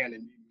than you can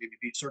in maybe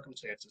these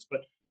circumstances.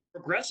 But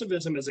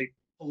progressivism as a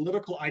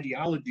political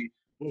ideology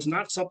was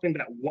not something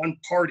that one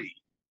party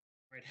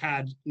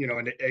had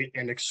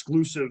an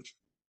exclusive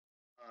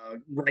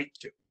right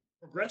to.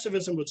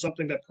 Progressivism was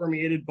something that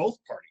permeated both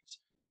parties.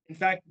 In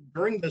fact,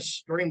 during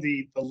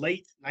the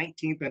late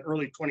 19th and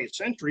early 20th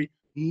century,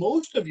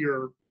 most of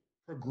your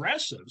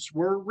progressives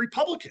were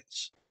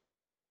Republicans.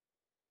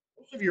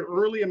 Most of your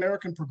early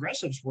American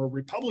progressives were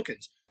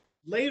Republicans.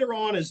 Later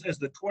on, as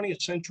the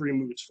 20th century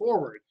moves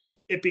forward,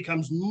 it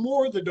becomes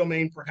more the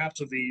domain,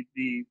 perhaps, of the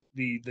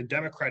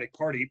Democratic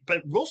Party.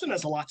 But Wilson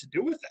has a lot to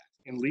do with that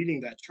in leading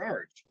that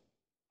charge.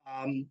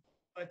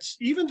 But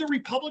even the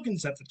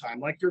Republicans at the time,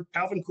 like your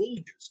Calvin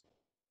Coolidge's,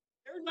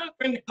 they're not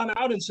going to come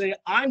out and say,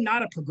 I'm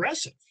not a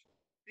progressive,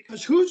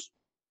 because who's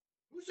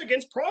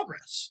against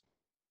progress?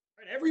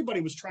 Right? Everybody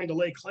was trying to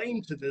lay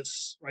claim to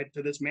this,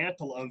 to this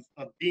mantle of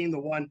being the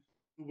one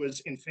who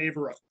was in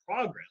favor of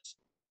progress.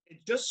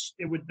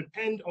 It would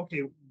depend,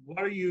 okay,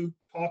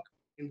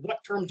 in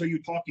what terms are you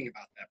talking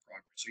about that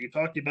progress? Are you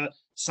talking about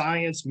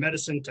science,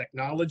 medicine,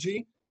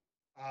 technology?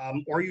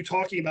 Or are you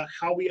talking about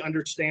how we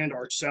understand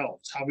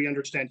ourselves, how we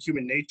understand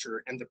human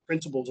nature and the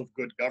principles of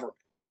good government?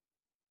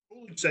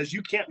 Coolidge says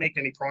you can't make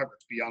any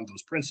progress beyond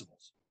those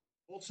principles.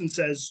 Wilson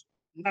says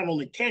not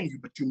only can you,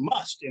 but you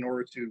must in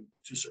order to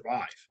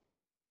survive.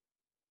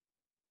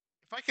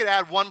 If I could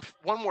add one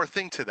more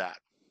thing to that.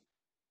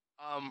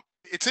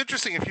 It's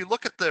interesting if you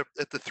look at the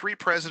three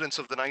presidents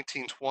of the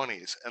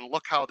 1920s and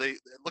look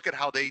at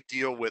how they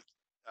deal with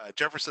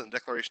Jefferson and the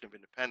Declaration of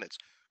Independence.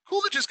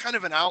 Coolidge is kind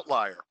of an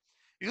outlier.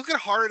 You look at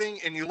Harding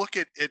and you look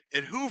at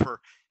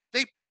Hoover,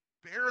 they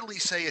barely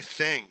say a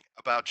thing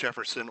about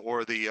Jefferson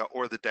or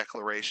the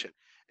Declaration.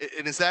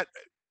 And is that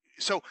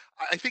so?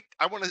 I think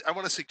I want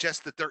to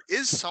suggest that there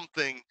is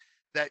something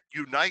that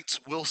unites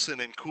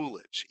Wilson and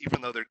Coolidge,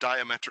 even though they're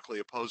diametrically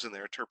opposed in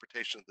their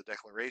interpretation of the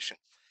Declaration.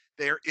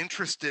 They are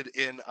interested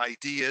in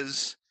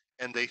ideas,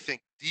 and they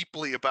think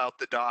deeply about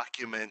the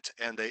document,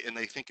 and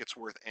they think it's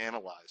worth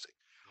analyzing.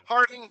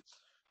 Harding,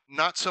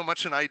 not so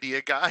much an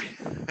idea guy.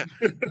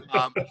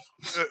 um,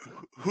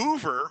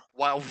 Hoover,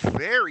 while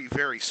very,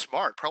 very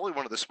smart, probably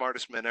one of the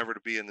smartest men ever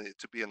to be in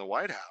the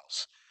White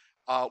House,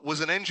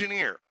 was an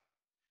engineer.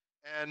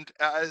 And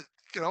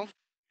you know, if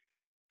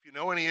you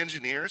know any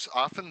engineers,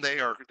 often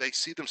they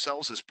see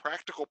themselves as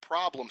practical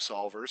problem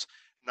solvers,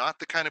 not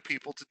the kind of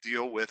people to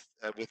deal with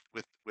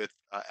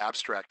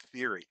abstract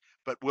theory.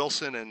 But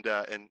Wilson and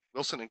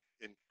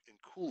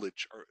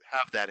Coolidge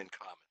have that in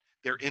common.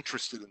 They're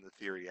interested in the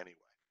theory anyway.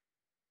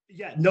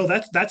 Yeah, no,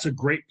 that's a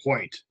great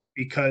point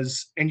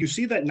because, and you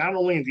see that not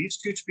only in these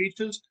two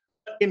speeches,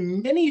 but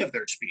in many of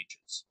their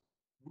speeches.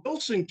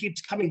 Wilson keeps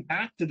coming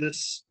back to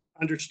this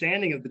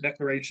understanding of the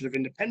Declaration of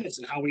Independence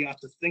and how we ought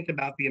to think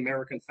about the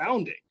American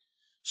founding.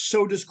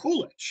 So does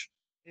Coolidge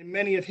in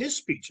many of his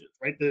speeches,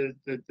 right? The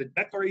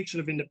Declaration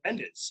of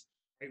Independence,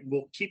 right,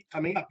 will keep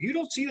coming up. You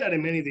don't see that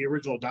in many of the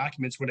original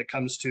documents when it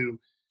comes to,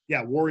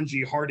 yeah, Warren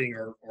G. Harding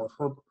or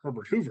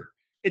Herbert Hoover.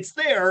 It's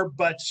there,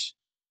 but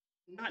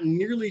not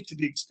nearly to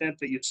the extent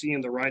that you see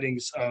in the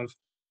writings of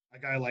a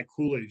guy like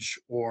Coolidge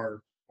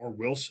or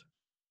Wilson.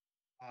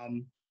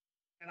 And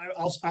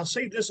I'll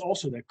say this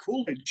also, that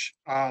Coolidge,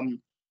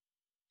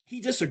 he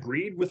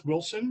disagreed with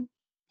Wilson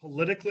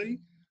politically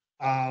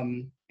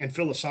and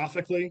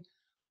philosophically,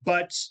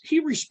 but he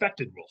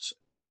respected Wilson.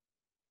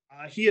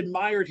 He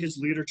admired his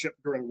leadership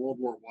during World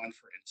War I,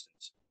 for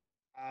instance.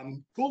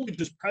 Coolidge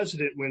is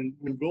president when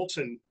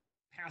Wilson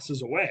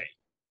passes away,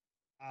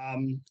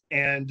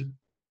 and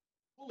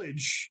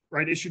Coolidge,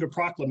 right, issued a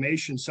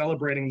proclamation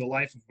celebrating the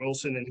life of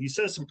Wilson, and he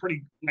says some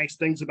pretty nice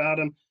things about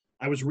him.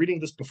 I was reading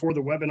this before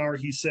the webinar.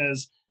 He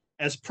says,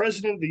 as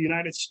President of the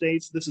United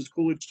States, this is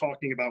Coolidge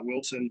talking about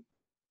Wilson,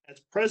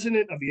 as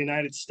President of the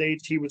United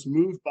States, he was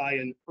moved by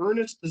an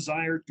earnest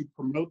desire to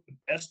promote the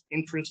best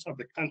interests of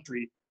the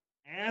country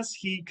as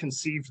he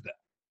conceived them.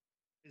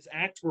 His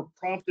acts were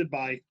prompted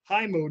by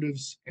high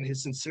motives, and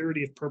his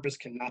sincerity of purpose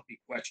cannot be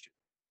questioned.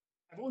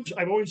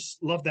 I've always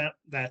loved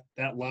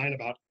that line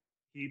about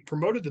he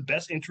promoted the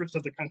best interests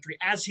of the country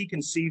as he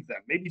conceived them,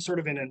 maybe sort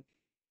of in an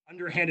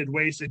underhanded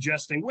way,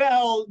 suggesting,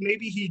 well,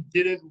 maybe he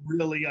didn't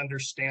really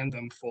understand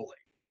them fully.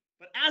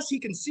 But as he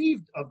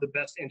conceived of the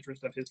best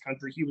interest of his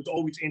country, he was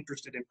always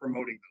interested in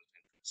promoting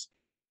those interests.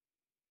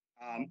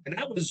 And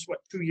that was,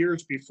 2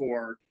 years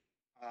before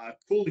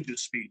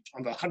Coolidge's speech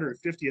on the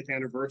 150th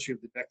anniversary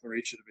of the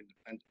Declaration of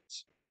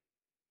Independence.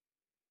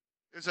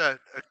 There's a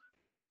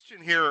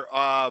question here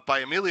by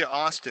Amelia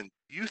Austin.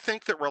 Do you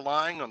think that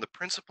relying on the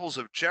principles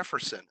of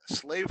Jefferson, a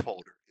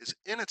slaveholder, is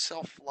in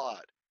itself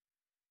flawed?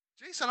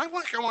 Jason, I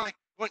want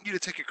you to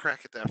take a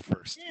crack at that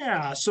first.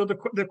 Yeah. So the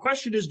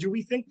question is, do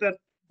we think that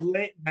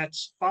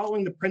that's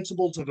following the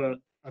principles of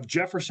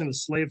Jefferson, a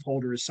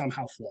slaveholder, is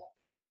somehow flawed?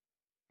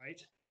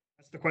 Right.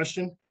 That's the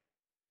question.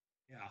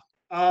 Yeah.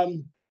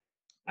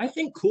 I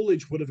think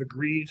Coolidge would have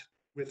agreed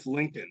with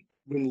Lincoln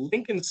when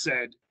Lincoln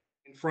said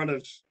in front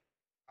of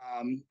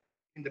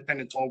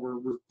Independence Hall,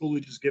 where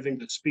Coolidge is giving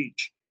the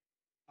speech,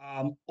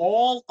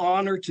 all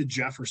honor to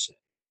Jefferson,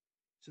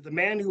 to the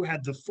man who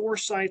had the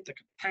foresight, the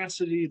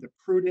capacity, the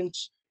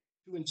prudence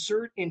to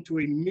insert into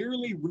a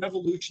merely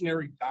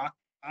revolutionary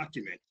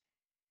document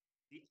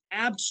the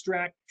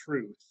abstract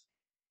truth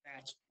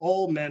that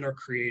all men are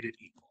created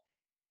equal.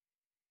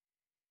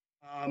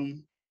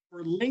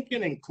 For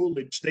Lincoln and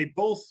Coolidge, they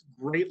both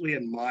greatly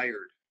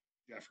admired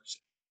Jefferson.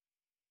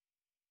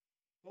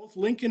 Both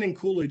Lincoln and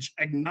Coolidge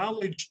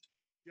acknowledged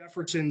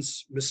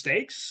Jefferson's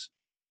mistakes,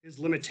 his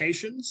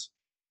limitations,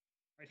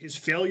 right, his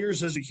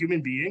failures as a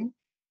human being,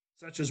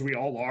 such as we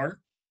all are.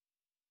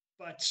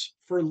 But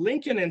for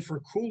Lincoln and for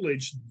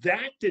Coolidge,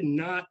 that did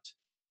not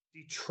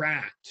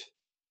detract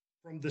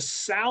from the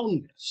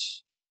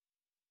soundness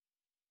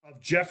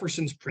of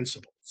Jefferson's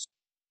principles.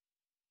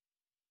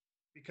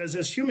 Because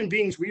as human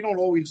beings, we don't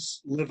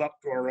always live up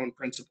to our own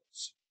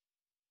principles.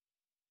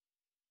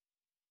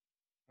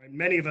 Right?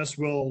 Many of us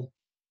will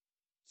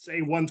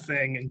say one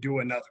thing and do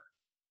another,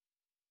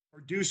 or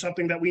do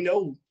something that we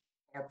know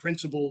our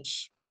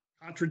principles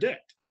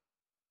contradict.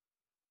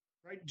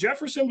 Right?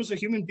 Jefferson was a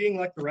human being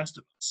like the rest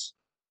of us.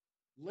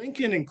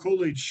 Lincoln and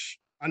Coolidge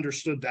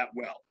understood that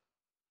well.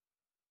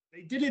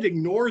 They didn't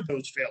ignore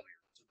those failures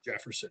of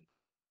Jefferson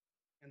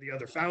and the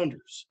other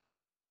founders.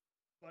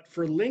 But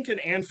for Lincoln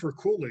and for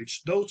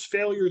Coolidge, those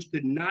failures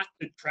did not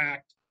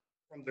detract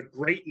from the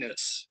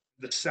greatness,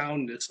 the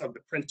soundness of the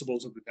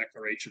principles of the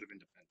Declaration of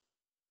Independence.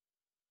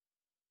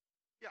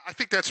 Yeah, I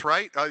think that's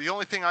right. The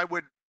only thing I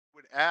would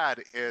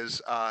add is,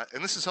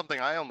 and this is something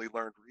I only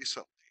learned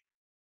recently,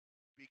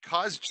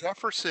 because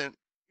Jefferson,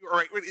 all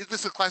right, this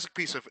is a classic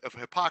piece of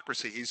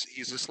hypocrisy.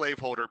 He's a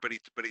slaveholder, but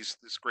he's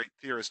this great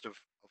theorist of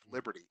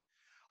liberty.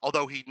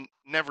 although he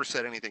never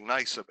said anything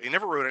nice. He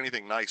never wrote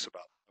anything nice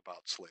about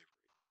slavery,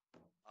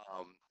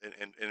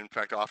 and in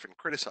fact often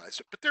criticized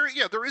it. But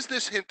there is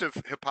this hint of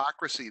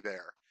hypocrisy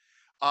there.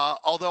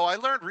 Although I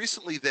learned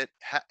recently that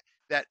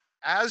that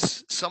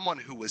as someone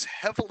who was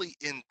heavily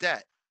in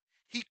debt,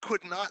 he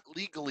could not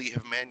legally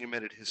have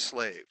manumitted his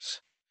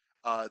slaves.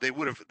 They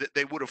would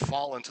have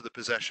fallen to the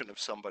possession of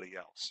somebody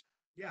else.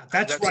 Yeah,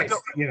 that's right.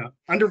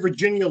 Under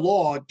Virginia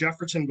law,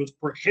 Jefferson was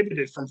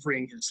prohibited from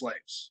freeing his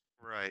slaves.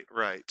 Right.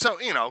 So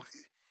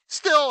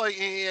still,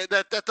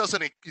 that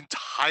doesn't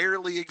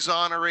entirely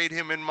exonerate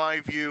him in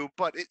my view,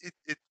 but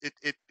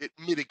it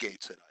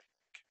mitigates it, I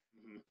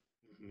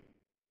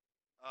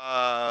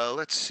think.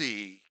 Let's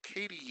see.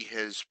 Katie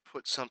has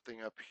put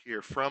something up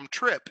here from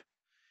Trip.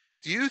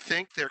 Do you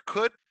think there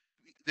could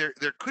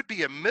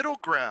be a middle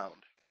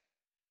ground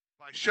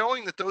by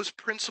showing that those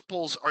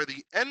principles are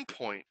the end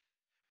point,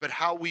 but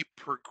how we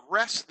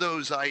progress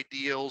those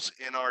ideals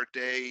in our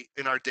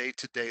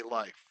day-to-day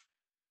life?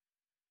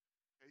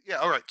 Yeah,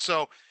 all right.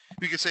 So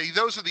we could say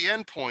those are the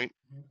end point.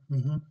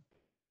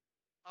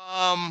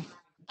 I'm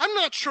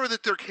not sure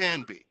that there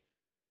can be,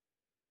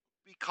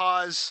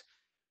 because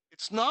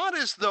it's not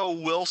as though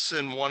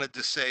Wilson wanted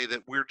to say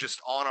that we're just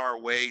on our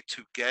way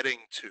to getting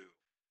to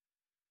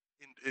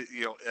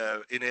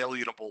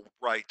inalienable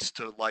rights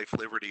to life,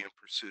 liberty, and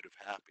pursuit of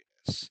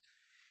happiness.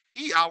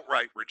 He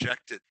outright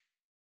rejected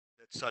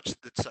that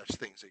such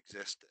things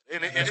existed,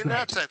 and in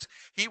that sense,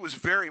 he was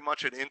very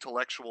much an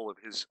intellectual of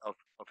his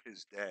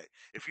day.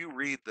 If you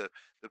read the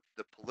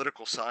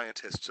political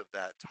scientists of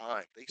that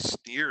time, they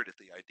sneered at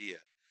the idea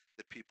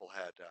that people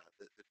had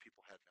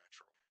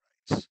natural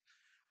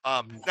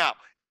rights. Now,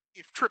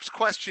 if Tripp's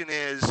question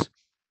is,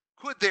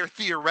 could there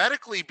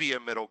theoretically be a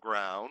middle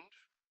ground?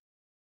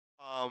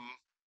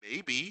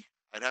 Maybe.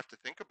 I'd have to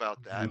think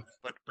about that,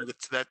 but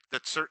it's that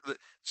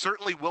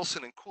certainly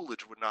Wilson and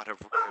Coolidge would not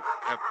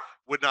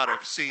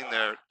have seen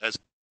there as.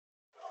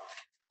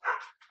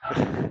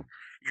 You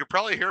can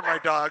probably hear my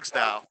dogs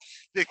now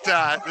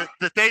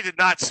that they did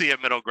not see a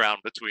middle ground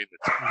between the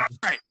two. All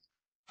right,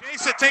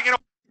 Jason, take it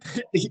over.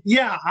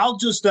 Yeah, I'll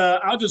just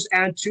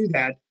add to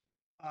that.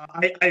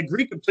 I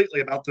agree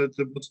completely about the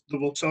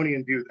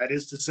Wilsonian view. That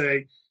is to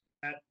say,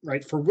 that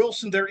right, for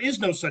Wilson, there is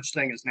no such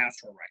thing as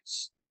natural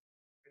rights.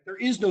 There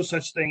is no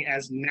such thing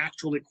as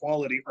natural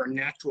equality or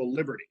natural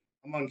liberty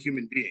among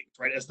human beings,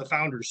 right? As the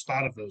founders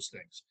thought of those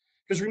things.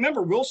 Because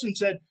remember, Wilson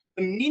said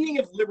the meaning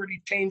of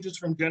liberty changes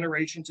from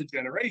generation to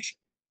generation.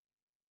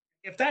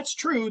 If that's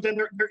true, then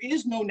there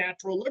is no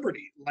natural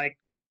liberty, like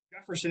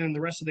Jefferson and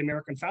the rest of the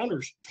American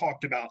founders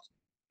talked about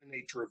the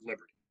nature of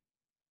liberty.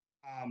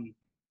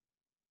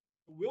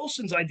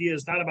 Wilson's idea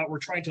is not about we're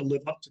trying to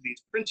live up to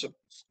these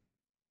principles.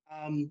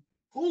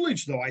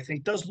 Coolidge, though, I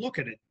think, does look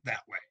at it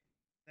that way.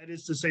 That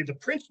is to say, the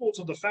principles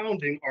of the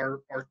founding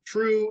are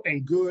true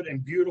and good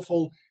and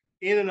beautiful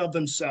in and of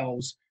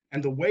themselves,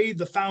 and the way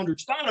the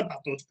founders thought about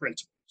those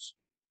principles,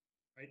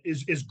 right,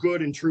 is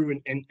good and true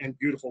and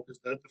beautiful, because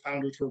the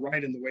founders were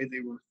right in the way they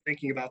were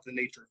thinking about the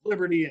nature of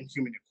liberty and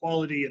human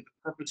equality and the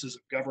purposes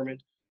of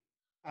government.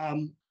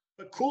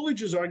 But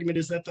Coolidge's argument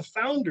is that the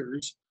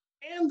founders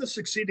and the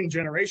succeeding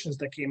generations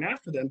that came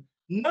after them,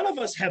 none of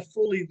us have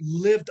fully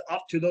lived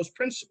up to those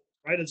principles,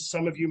 right? As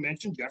some of you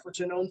mentioned,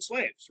 Jefferson owned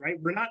slaves,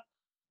 right? We're not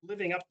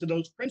living up to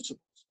those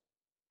principles.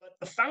 But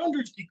the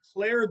founders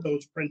declared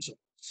those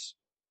principles.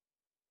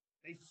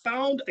 They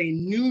found a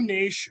new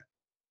nation.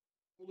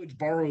 Coolidge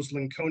borrows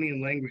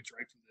Lincolnian language,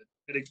 right, from the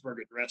Gettysburg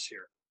Address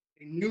here.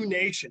 A new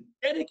nation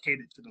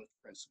dedicated to those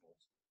principles.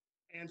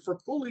 And for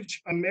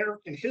Coolidge,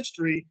 American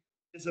history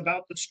is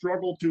about the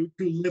struggle to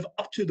live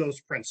up to those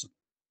principles.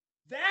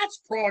 That's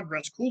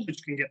progress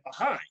Coolidge can get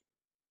behind,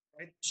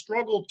 right? The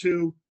struggle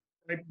to,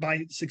 right,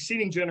 by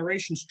succeeding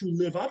generations, to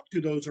live up to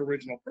those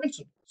original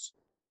principles.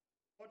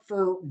 But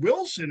for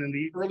Wilson and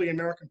the early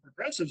American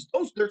progressives,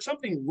 there's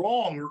something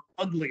wrong or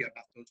ugly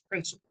about those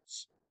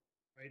principles,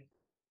 right?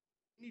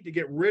 You need to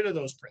get rid of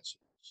those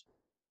principles.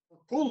 For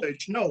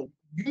Coolidge, no,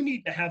 you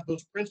need to have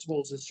those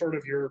principles as sort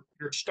of your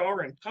star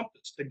and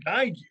compass to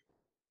guide you,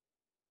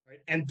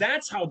 right? And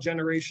that's how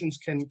generations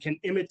can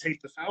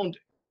imitate the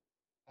founding,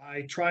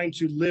 by trying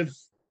to live,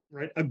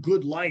 right, a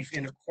good life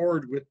in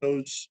accord with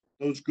those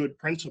good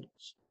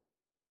principles.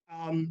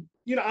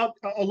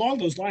 Along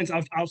those lines,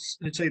 I'll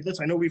say this.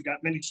 I know we've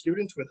got many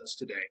students with us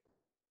today.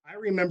 I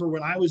remember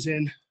when I was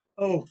in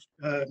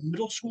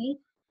middle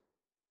school,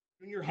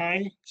 junior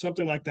high,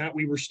 something like that.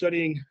 We were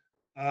studying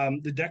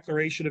the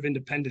Declaration of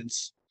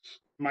Independence,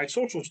 my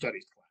social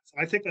studies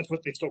class. I think that's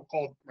what they still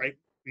call, right,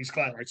 these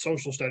classes, right?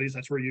 Social studies.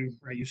 That's where you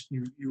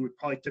would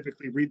probably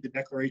typically read the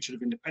Declaration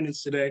of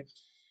Independence today.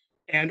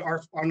 And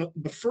on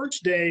the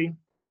first day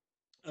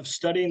of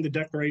studying the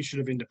Declaration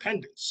of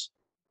Independence,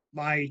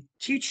 my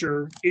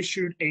teacher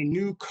issued a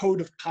new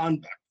code of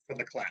conduct for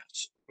the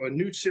class, a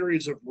new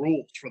series of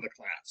rules for the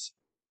class.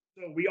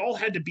 So we all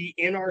had to be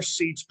in our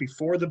seats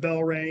before the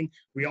bell rang.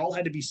 We all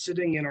had to be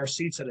sitting in our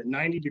seats at a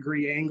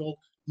 90-degree angle.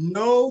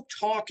 No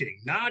talking,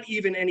 not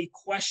even any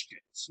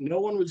questions. No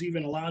one was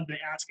even allowed to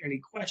ask any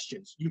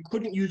questions. You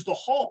couldn't use the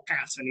hall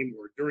pass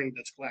anymore during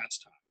this class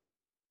time.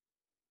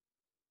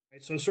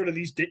 Right, so sort of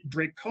these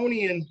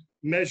draconian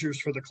measures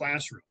for the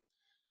classroom.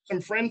 Some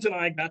friends and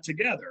I got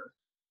together,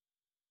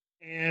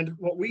 and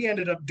what we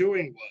ended up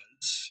doing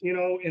was,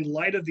 in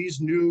light of these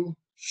new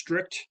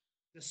strict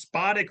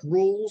despotic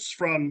rules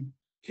from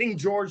King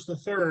George III,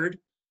 right,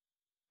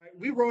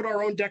 we wrote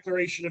our own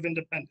Declaration of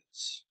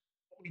Independence.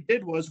 What we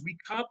did was we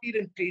copied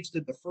and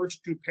pasted the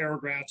first two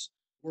paragraphs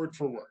word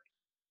for word.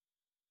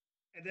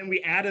 And then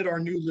we added our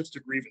new list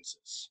of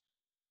grievances.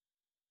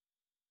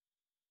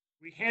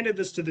 We handed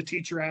this to the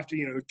teacher after,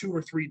 2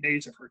 or 3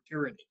 days of her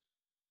tyranny.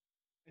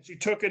 And she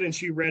took it and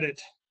she read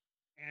it.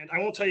 And I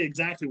won't tell you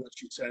exactly what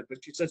she said, but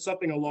she said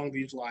something along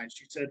these lines.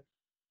 She said,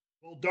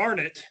 well, darn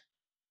it.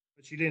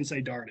 But she didn't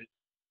say darn it.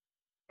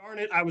 Darn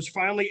it, I was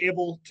finally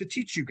able to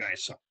teach you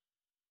guys something.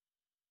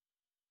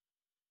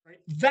 Right?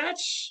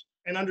 That's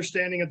an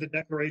understanding of the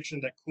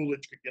Declaration that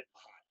Coolidge could get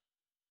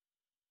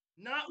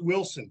behind. Not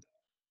Wilson,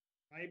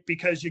 right?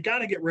 Because you got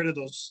to get rid of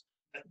those,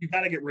 you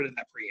got to get rid of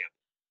that preamble.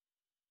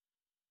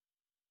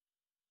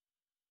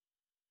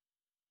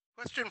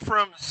 Question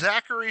from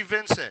Zachary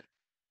Vincent.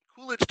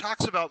 Coolidge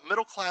talks about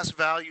middle-class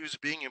values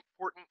being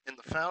important in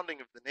the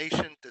founding of the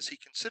nation. Does he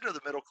consider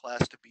the middle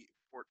class to be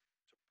important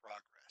to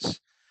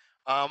progress?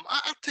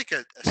 I'll take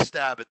a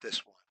stab at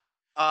this one.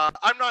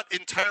 I'm not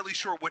entirely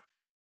sure what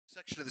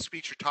section of the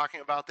speech you're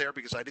talking about there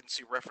because I didn't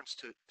see reference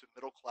to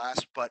middle class,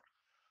 but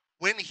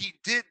when he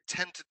did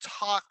tend to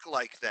talk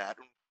like that,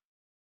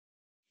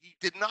 he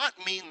did not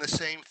mean the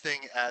same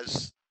thing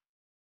as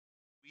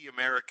we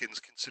Americans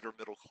consider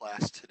middle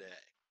class today.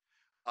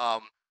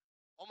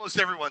 Almost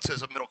everyone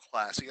says a middle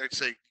class. I'd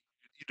say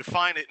you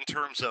define it in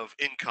terms of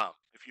income.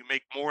 If you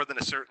make more than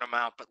a certain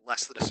amount but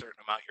less than a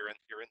certain amount, you're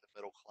in the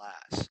middle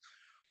class.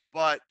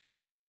 But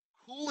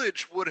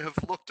Coolidge would have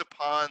looked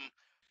upon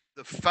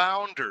the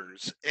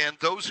founders and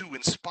those who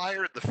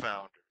inspired the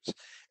founders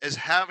as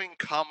having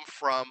come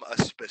from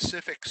a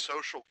specific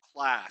social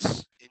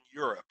class in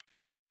Europe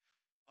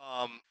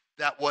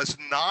that was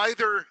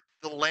neither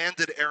the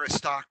landed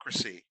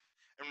aristocracy.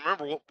 And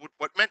remember,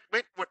 what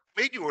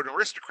made you an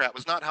aristocrat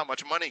was not how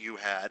much money you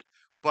had,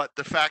 but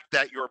the fact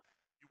that you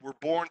were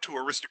born to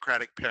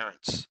aristocratic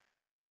parents.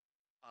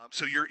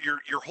 So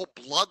your whole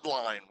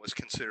bloodline was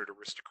considered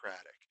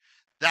aristocratic.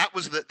 That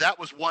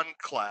was one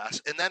class,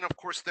 and then of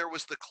course there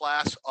was the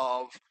class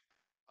of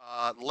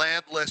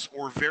landless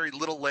or very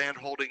little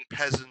landholding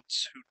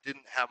peasants who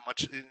didn't have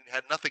much,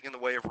 had nothing in the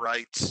way of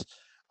rights,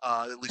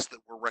 at least that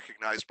were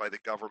recognized by the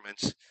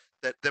governments.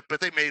 But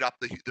they made up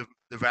the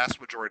vast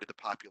majority of the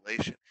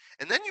population.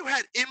 And then you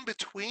had in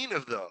between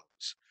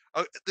those,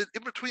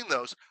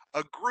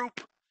 a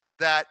group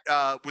that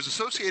was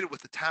associated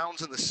with the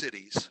towns and the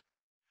cities,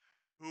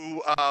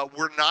 who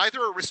were neither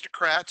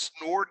aristocrats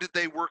nor did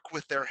they work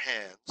with their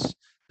hands.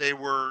 They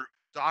were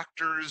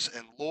doctors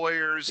and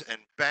lawyers and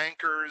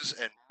bankers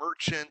and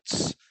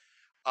merchants,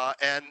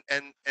 and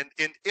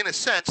in a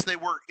sense they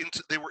were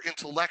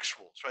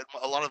intellectuals, right?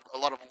 A lot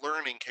of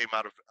learning came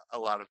out of a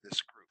lot of this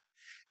group.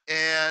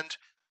 And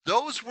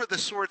those were the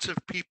sorts of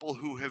people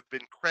who have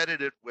been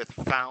credited with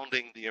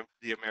founding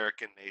the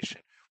American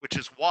nation, which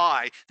is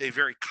why they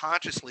very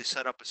consciously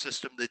set up a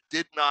system that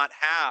did not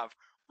have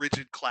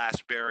rigid class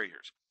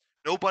barriers.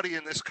 Nobody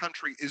in this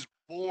country is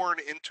born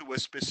into a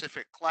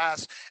specific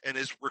class and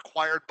is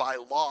required by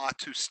law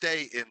to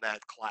stay in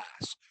that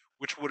class,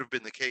 which would have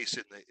been the case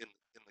in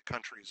the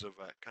countries of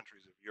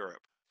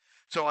Europe.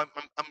 So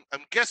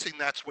I'm guessing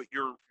that's what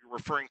you're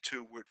referring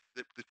to,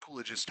 that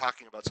Coolidge is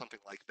talking about something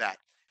like that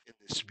in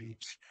this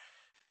speech.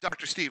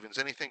 Dr. Stevens,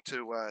 anything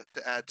to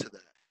add to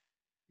that?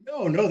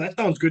 No, that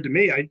sounds good to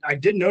me. I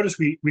did notice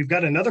we've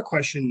got another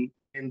question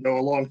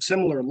along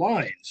similar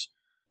lines.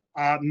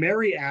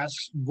 Mary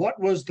asks, what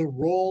was the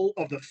role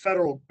of the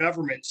federal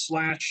government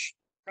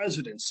 /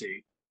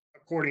 presidency,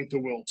 according to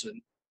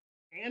Wilson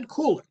and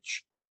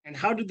Coolidge? And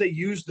how did they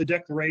use the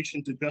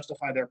Declaration to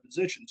justify their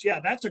positions? Yeah,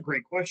 that's a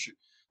great question.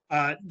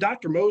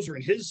 Dr. Moser,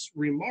 in his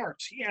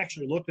remarks, he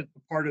actually looked at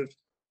the part of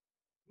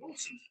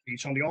Wilson's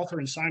speech on the author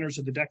and signers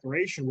of the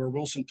Declaration, where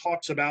Wilson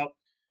talks about,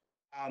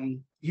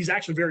 he's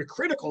actually very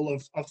critical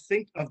of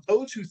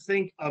those who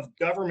think of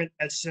government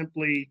as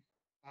simply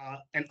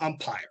an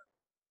umpire,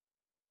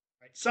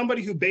 right?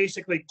 Somebody who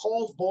basically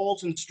calls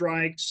balls and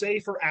strikes,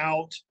 safe or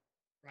out,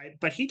 right?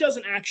 But he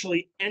doesn't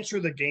actually enter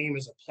the game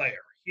as a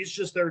player. He's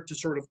just there to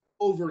sort of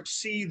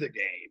oversee the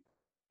game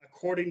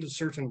according to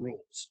certain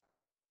rules.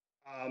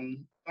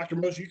 Dr.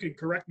 Moser, you can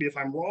correct me if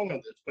I'm wrong on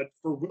this, but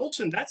for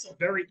Wilson, that's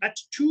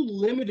too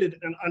limited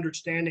an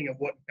understanding of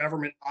what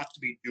government ought to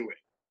be doing,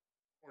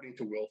 according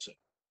to Wilson.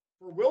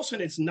 For Wilson,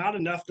 it's not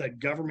enough that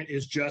government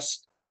is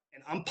just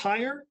an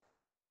umpire.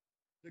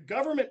 The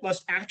government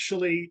must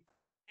actually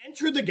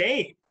enter the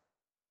game,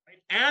 right,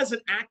 as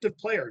an active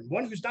player,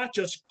 one who's not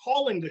just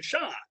calling the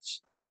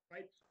shots,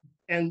 right,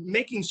 and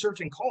making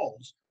certain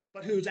calls,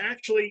 but who's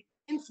actually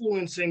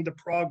influencing the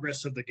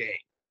progress of the game.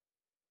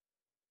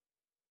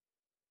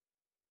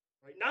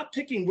 Right? Not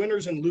picking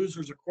winners and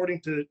losers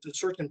according to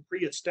certain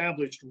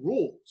pre-established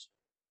rules,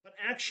 but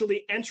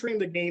actually entering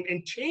the game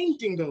and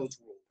changing those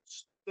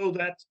rules so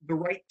that the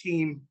right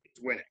team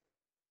is winning.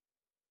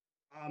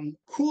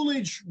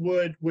 Coolidge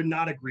would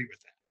not agree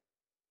with that.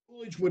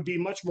 Coolidge would be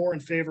much more in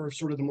favor of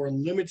sort of the more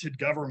limited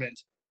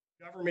government.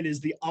 Government is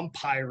the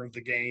umpire of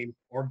the game,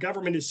 or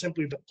government is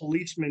simply the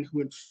policeman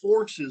who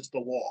enforces the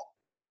law,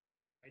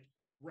 right?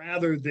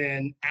 Rather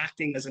than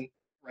acting as an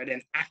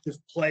active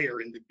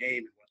player in the game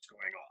and what's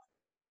going on.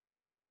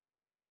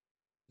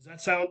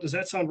 Does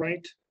that sound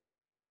right?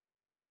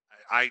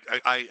 I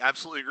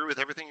absolutely agree with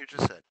everything you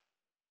just said.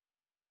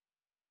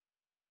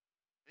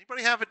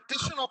 Anybody have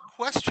additional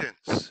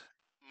questions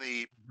in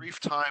the brief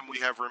time we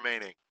have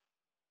remaining?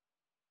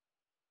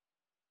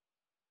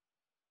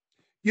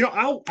 You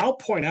know, I'll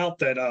point out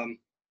that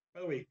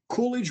by the way,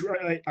 Coolidge.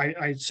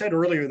 I said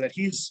earlier that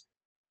his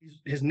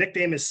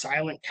nickname is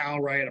Silent Cow,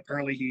 right?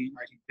 Apparently he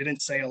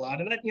didn't say a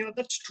lot, and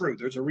that's true.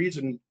 There's a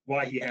reason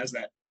why he has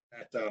that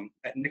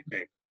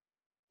nickname.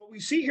 But we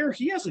see here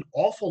he has an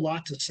awful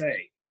lot to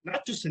say,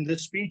 not just in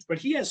this speech, but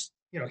he has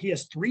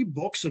 3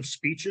 books of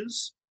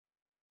speeches: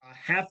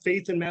 Have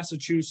Faith in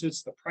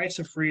Massachusetts, The Price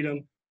of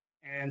Freedom,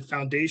 and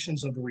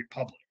Foundations of the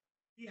Republic.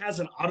 He has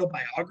an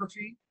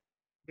autobiography,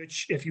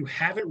 which, if you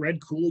haven't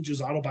read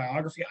Coolidge's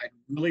autobiography, I'd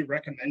really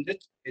recommend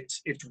it.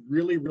 It's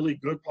really, really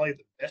good, probably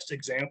the best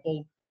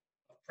example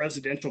of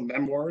presidential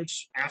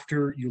memoirs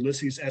after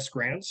Ulysses S.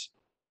 Grant's.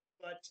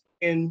 But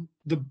in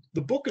the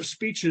book of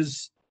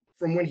speeches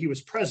from when he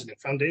was president,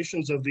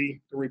 Foundations of the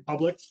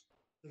Republic,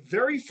 the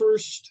very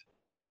first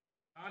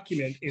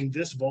document in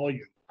this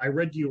volume, I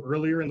read to you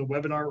earlier in the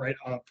webinar, right?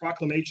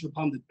 Proclamation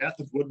upon the Death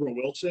of Woodrow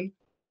Wilson.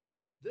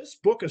 This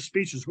book of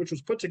speeches, which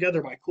was put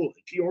together by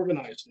Coolidge, he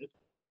organized it.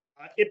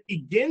 It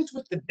begins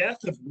with the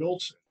death of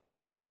Wilson,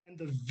 and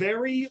the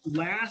very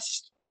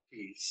last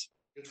piece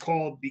is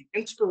called The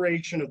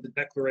Inspiration of the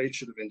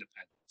Declaration of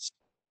Independence.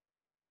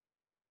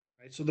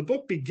 Right? So the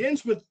book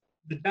begins with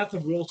the death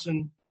of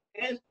Wilson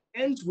and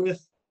ends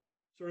with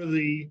sort of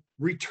the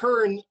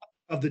return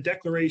of the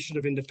Declaration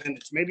of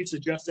Independence, maybe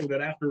suggesting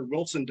that after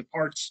Wilson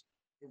departs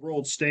the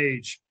world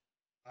stage,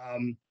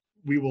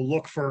 we will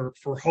look for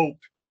hope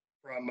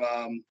from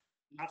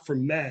not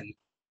from men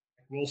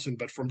Wilson,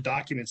 but from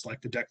documents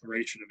like the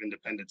Declaration of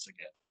Independence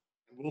again.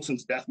 And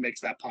Wilson's death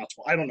makes that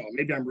possible. I don't know.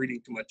 Maybe I'm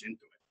reading too much into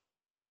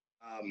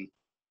it.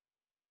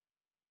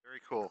 Very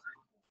cool.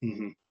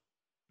 Mm-hmm.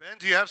 Ben,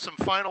 do you have some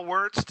final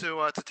words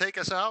to take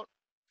us out?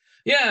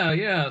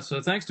 Yeah. So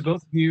thanks to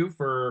both of you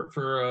for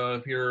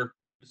your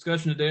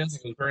discussion today. I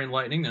think it was very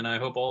enlightening, and I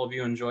hope all of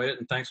you enjoyed it.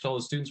 And thanks to all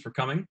the students for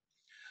coming.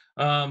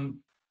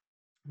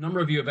 A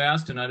number of you have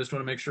asked, and I just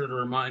want to make sure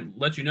to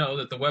let you know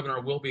that the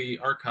webinar will be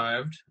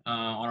archived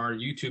on our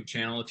YouTube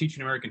channel,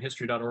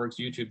 teachingamericanhistory.org's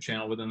YouTube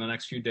channel, within the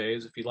next few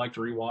days, if you'd like to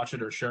rewatch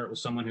it or share it with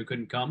someone who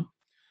couldn't come.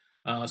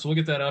 So we'll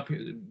get that up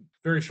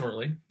very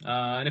shortly.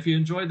 And if you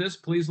enjoyed this,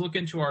 please look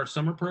into our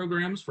summer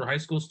programs for high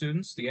school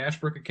students, the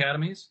Ashbrook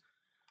Academies.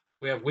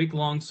 We have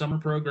week-long summer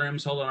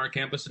programs held on our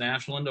campus in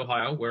Ashland,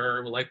 Ohio,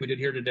 where, like we did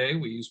here today,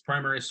 we use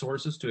primary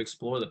sources to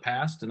explore the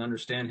past and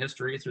understand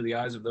history through the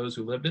eyes of those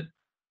who lived it.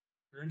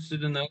 If you're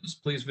interested in those,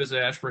 please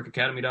visit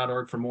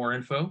ashbrookacademy.org for more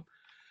info.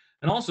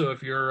 And also,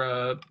 if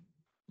you're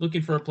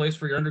looking for a place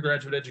for your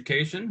undergraduate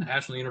education,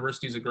 Ashland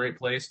University is a great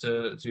place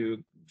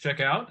to check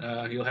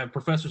out. You'll have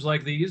professors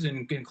like these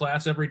in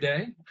class every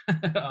day.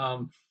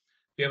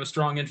 If you have a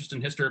strong interest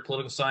in history or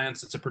political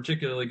science, it's a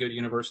particularly good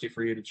university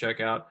for you to check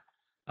out.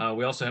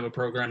 We also have a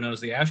program known as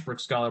the Ashbrook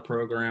Scholar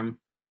Program,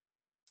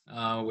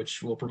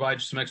 which will provide you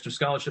some extra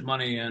scholarship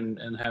money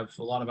and have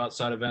a lot of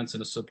outside events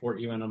and to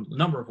support you in a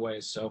number of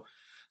ways. So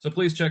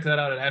please check that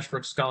out at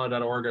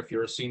ashbrookscholar.org if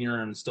you're a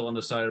senior and still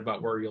undecided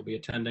about where you'll be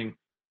attending.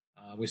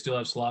 We still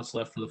have slots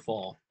left for the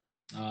fall.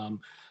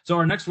 So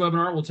our next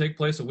webinar will take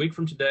place a week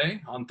from today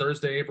on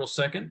Thursday, April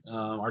 2nd.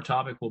 Our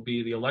topic will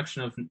be the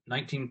election of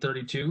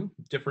 1932,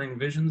 differing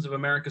visions of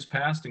America's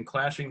past and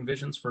clashing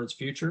visions for its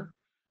future.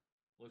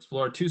 We'll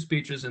explore 2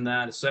 speeches in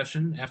that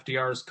session,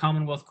 FDR's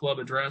Commonwealth Club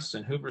address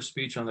and Hoover's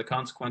speech on the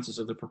consequences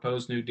of the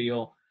proposed New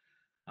Deal.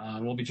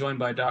 We'll be joined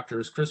by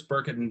Drs. Chris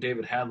Burkett and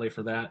David Hadley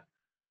for that.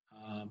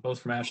 Both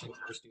from Ashland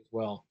University as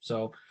well.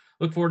 So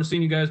look forward to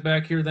seeing you guys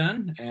back here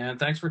then, and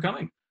thanks for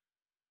coming.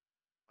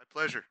 My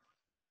pleasure.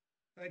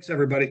 Thanks,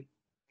 everybody. Thank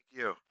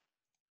you.